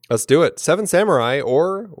 Let's do it. Seven Samurai,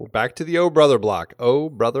 or back to the Oh Brother block. Oh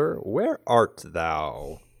Brother, where art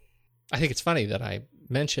thou? I think it's funny that I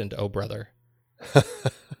mentioned Oh Brother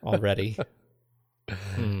already.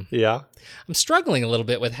 Yeah. I'm struggling a little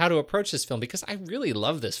bit with how to approach this film because I really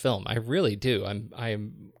love this film. I really do.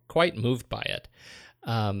 I'm quite moved by it.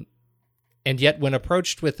 And yet when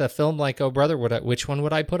approached with a film like Oh Brother, which one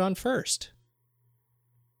would I put on first?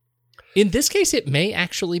 In this case, it may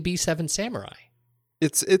actually be Seven Samurai.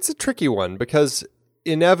 It's a tricky one because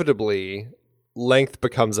inevitably length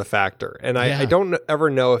becomes a factor. And I don't ever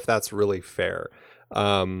know if that's really fair.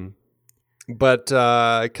 But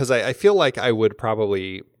because I feel like I would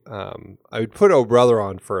probably I would put Oh Brother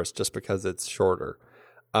on first just because it's shorter.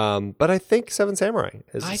 But I think Seven Samurai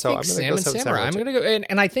is. I so think I'm Seven gonna go Samurai. I'm going to go,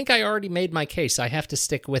 and I think I already made my case. I have to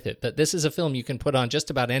stick with it. That this is a film you can put on just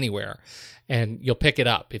about anywhere, and you'll pick it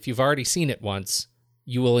up. If you've already seen it once,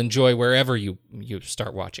 you will enjoy wherever you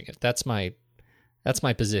start watching it. That's my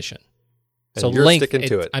position. And so you're length, sticking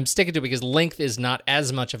to it. I'm sticking to it because length is not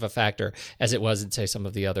as much of a factor as it was in, say, some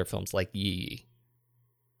of the other films like Yi.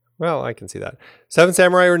 Well, I can see that. Seven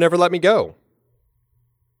Samurai or Never Let Me Go.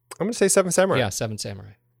 I'm going to say Seven Samurai. Yeah, Seven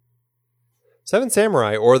Samurai. Seven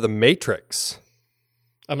Samurai or The Matrix.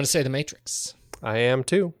 I'm going to say The Matrix. I am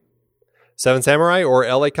too. Seven Samurai or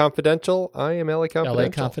L.A. Confidential. I am L.A. Confidential.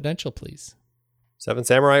 L.A. Confidential, please. Seven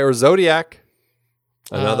Samurai or Zodiac.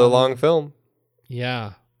 Another long film.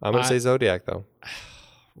 Yeah. I'm going to say Zodiac, though.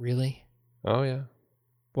 Really? Oh, yeah.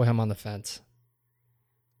 Boy, I'm on the fence.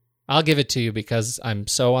 I'll give it to you because I'm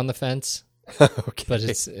so on the fence. Okay. But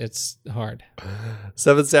it's hard.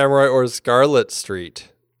 Seven Samurai or Scarlet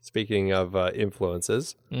Street. Speaking of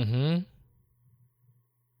influences. Mm-hmm.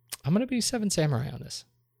 I'm going to be Seven Samurai on this.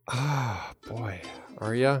 Ah, boy.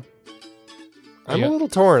 Are ya? I'm a little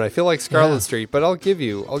torn. I feel like Scarlet Street, but I'll give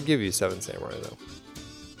you Seven Samurai, though.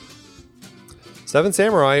 Seven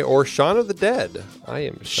Samurai or Shaun of the Dead. I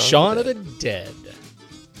am Shaun of the Dead.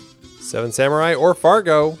 Seven Samurai or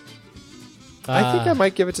Fargo. I think I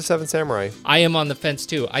might give it to Seven Samurai. I am on the fence,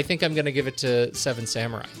 too. I think I'm going to give it to Seven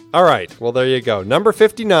Samurai. All right. Well, there you go. Number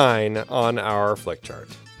 59 on our flick chart.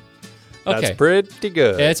 Okay. That's pretty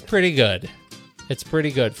good. It's pretty good. It's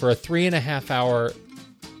pretty good. For a 3.5-hour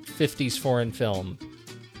 50s foreign film,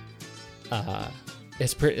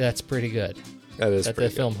 that's pretty good. That is that the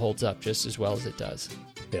pretty film holds up just as well as it does.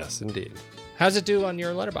 good. Yes, indeed. How's it do on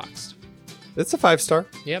your Letterboxd? It's a 5-star.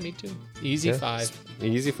 Yeah, me too. Easy 5.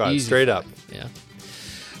 Easy 5. Easy Straight 5. up. Yeah.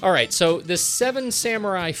 All right, so the Seven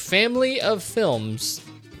Samurai family of films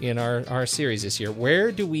in our series this year.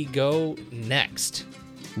 Where do we go next?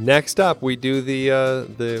 Next up, we do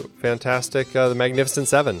the fantastic The Magnificent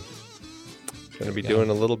Seven. Going to be doing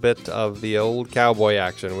a little bit of the old cowboy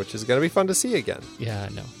action, which is going to be fun to see again. Yeah,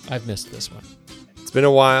 no, I've missed this one. It's been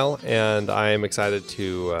a while, and I am excited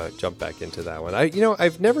to jump back into that one.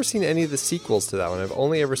 I've never seen any of the sequels to that one. I've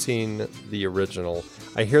only ever seen the original.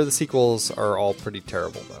 I hear the sequels are all pretty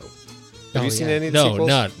terrible, though. Have you seen any of the sequels?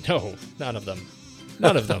 No, none of them.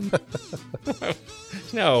 None of them.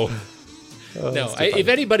 No. No. If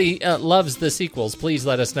anybody loves the sequels, please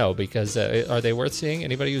let us know, because are they worth seeing?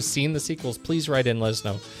 Anybody who's seen the sequels, please write in and let us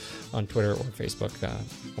know on Twitter or Facebook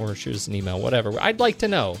or shoot us an email, whatever. I'd like to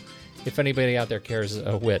know if anybody out there cares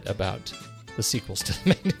a whit about the sequels to The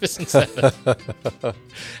Magnificent Seven.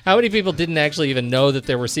 How many people didn't actually even know that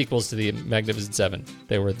there were sequels to The Magnificent Seven?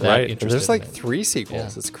 They were that interested. There's like in it. 3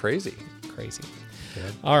 sequels. Yeah. It's crazy. Crazy.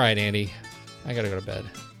 Yeah. All right, Andy. I got to go to bed.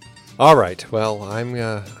 All right. Well, I'm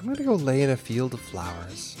going to go lay in a field of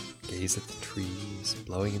flowers, gaze at the trees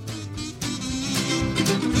blowing in the wind.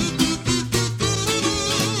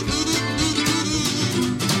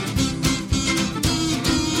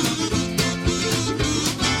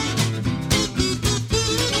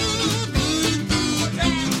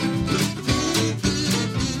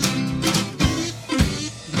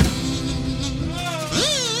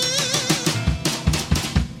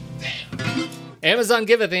 Amazon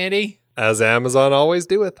giveth, Andy. As Amazon always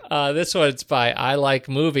doeth. This one's by I Like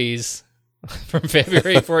Movies from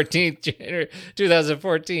February 14th,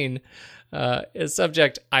 2014. Its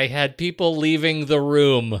subject, I had people leaving the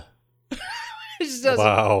room. It just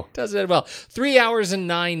does it well. 3 hours and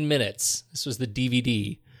 9 minutes. This was the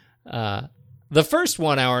DVD. The first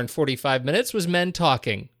 1 hour and 45 minutes was men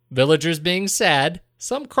talking, villagers being sad,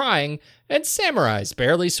 some crying, and samurais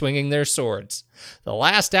barely swinging their swords. The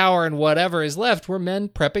last hour and whatever is left were men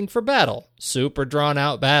prepping for battle, super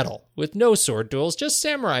drawn-out battle, with no sword duels, just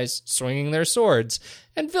samurais swinging their swords,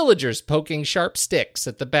 and villagers poking sharp sticks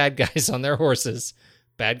at the bad guys on their horses.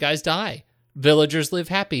 Bad guys die. Villagers live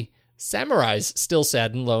happy. Samurais still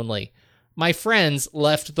sad and lonely. My friends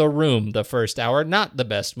left the room the first hour, not the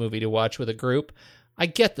best movie to watch with a group. I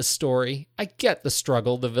get the story. I get the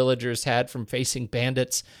struggle the villagers had from facing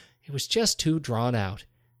bandits. It was just too drawn out.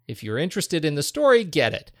 If you're interested in the story,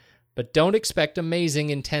 get it. But don't expect amazing,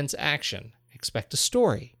 intense action. Expect a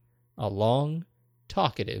story. A long,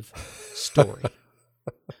 talkative story.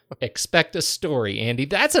 Expect a story, Andy.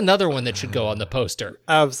 That's another one that should go on the poster.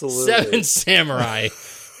 Absolutely. Seven Samurai.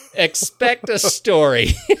 Expect a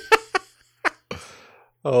story.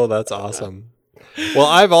 Oh, that's awesome. Well,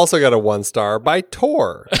 I've also got a 1-star by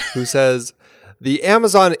Tor, who says, the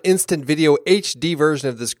Amazon Instant Video HD version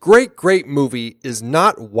of this great, great movie is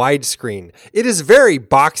not widescreen. It is very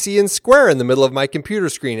boxy and square in the middle of my computer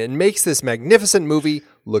screen and makes this magnificent movie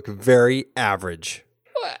look very average.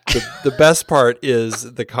 The best part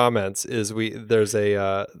is the comments is there's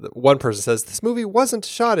one person says this movie wasn't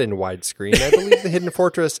shot in widescreen. I believe The Hidden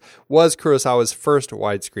Fortress was Kurosawa's first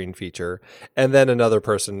widescreen feature. And then another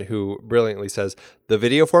person who brilliantly says the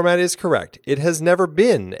video format is correct. It has never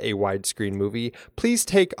been a widescreen movie. Please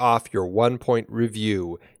take off your 1-point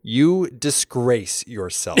review. You disgrace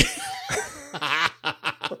yourself.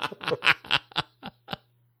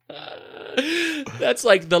 That's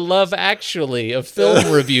like the Love Actually of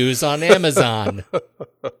film reviews on Amazon.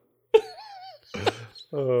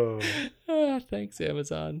 Thanks,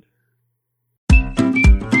 Amazon.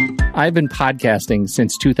 I've been podcasting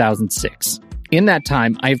since 2006. In that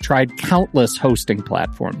time, I've tried countless hosting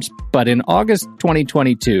platforms. But in August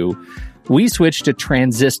 2022, we switched to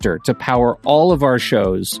Transistor to power all of our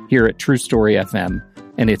shows here at True Story FM.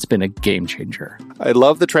 And it's been a game changer. I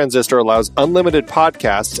love the Transistor allows unlimited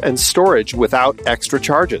podcasts and storage without extra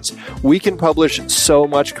charges. We can publish so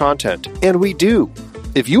much content, and we do.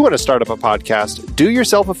 If you want to start up a podcast, do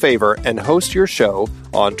yourself a favor and host your show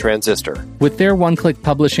on Transistor. With their one-click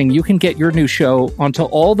publishing, you can get your new show onto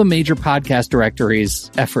all the major podcast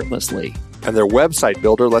directories effortlessly. And their website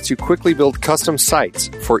builder lets you quickly build custom sites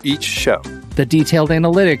for each show. The detailed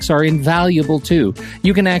analytics are invaluable, too.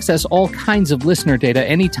 You can access all kinds of listener data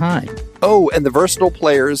anytime. Oh, and the versatile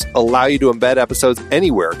players allow you to embed episodes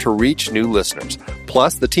anywhere to reach new listeners.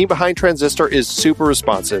 Plus, the team behind Transistor is super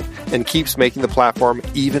responsive and keeps making the platform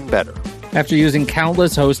even better. After using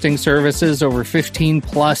countless hosting services over 15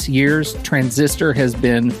 plus years, Transistor has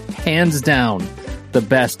been, hands down, the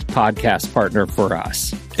best podcast partner for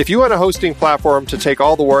us. If you want a hosting platform to take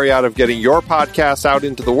all the worry out of getting your podcast out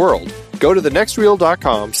into the world, go to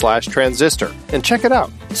thenextreel.com/transistor and check it out.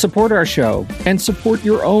 Support our show and support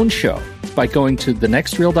your own show by going to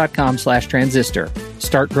thenextreel.com/transistor.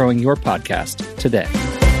 Start growing your podcast today.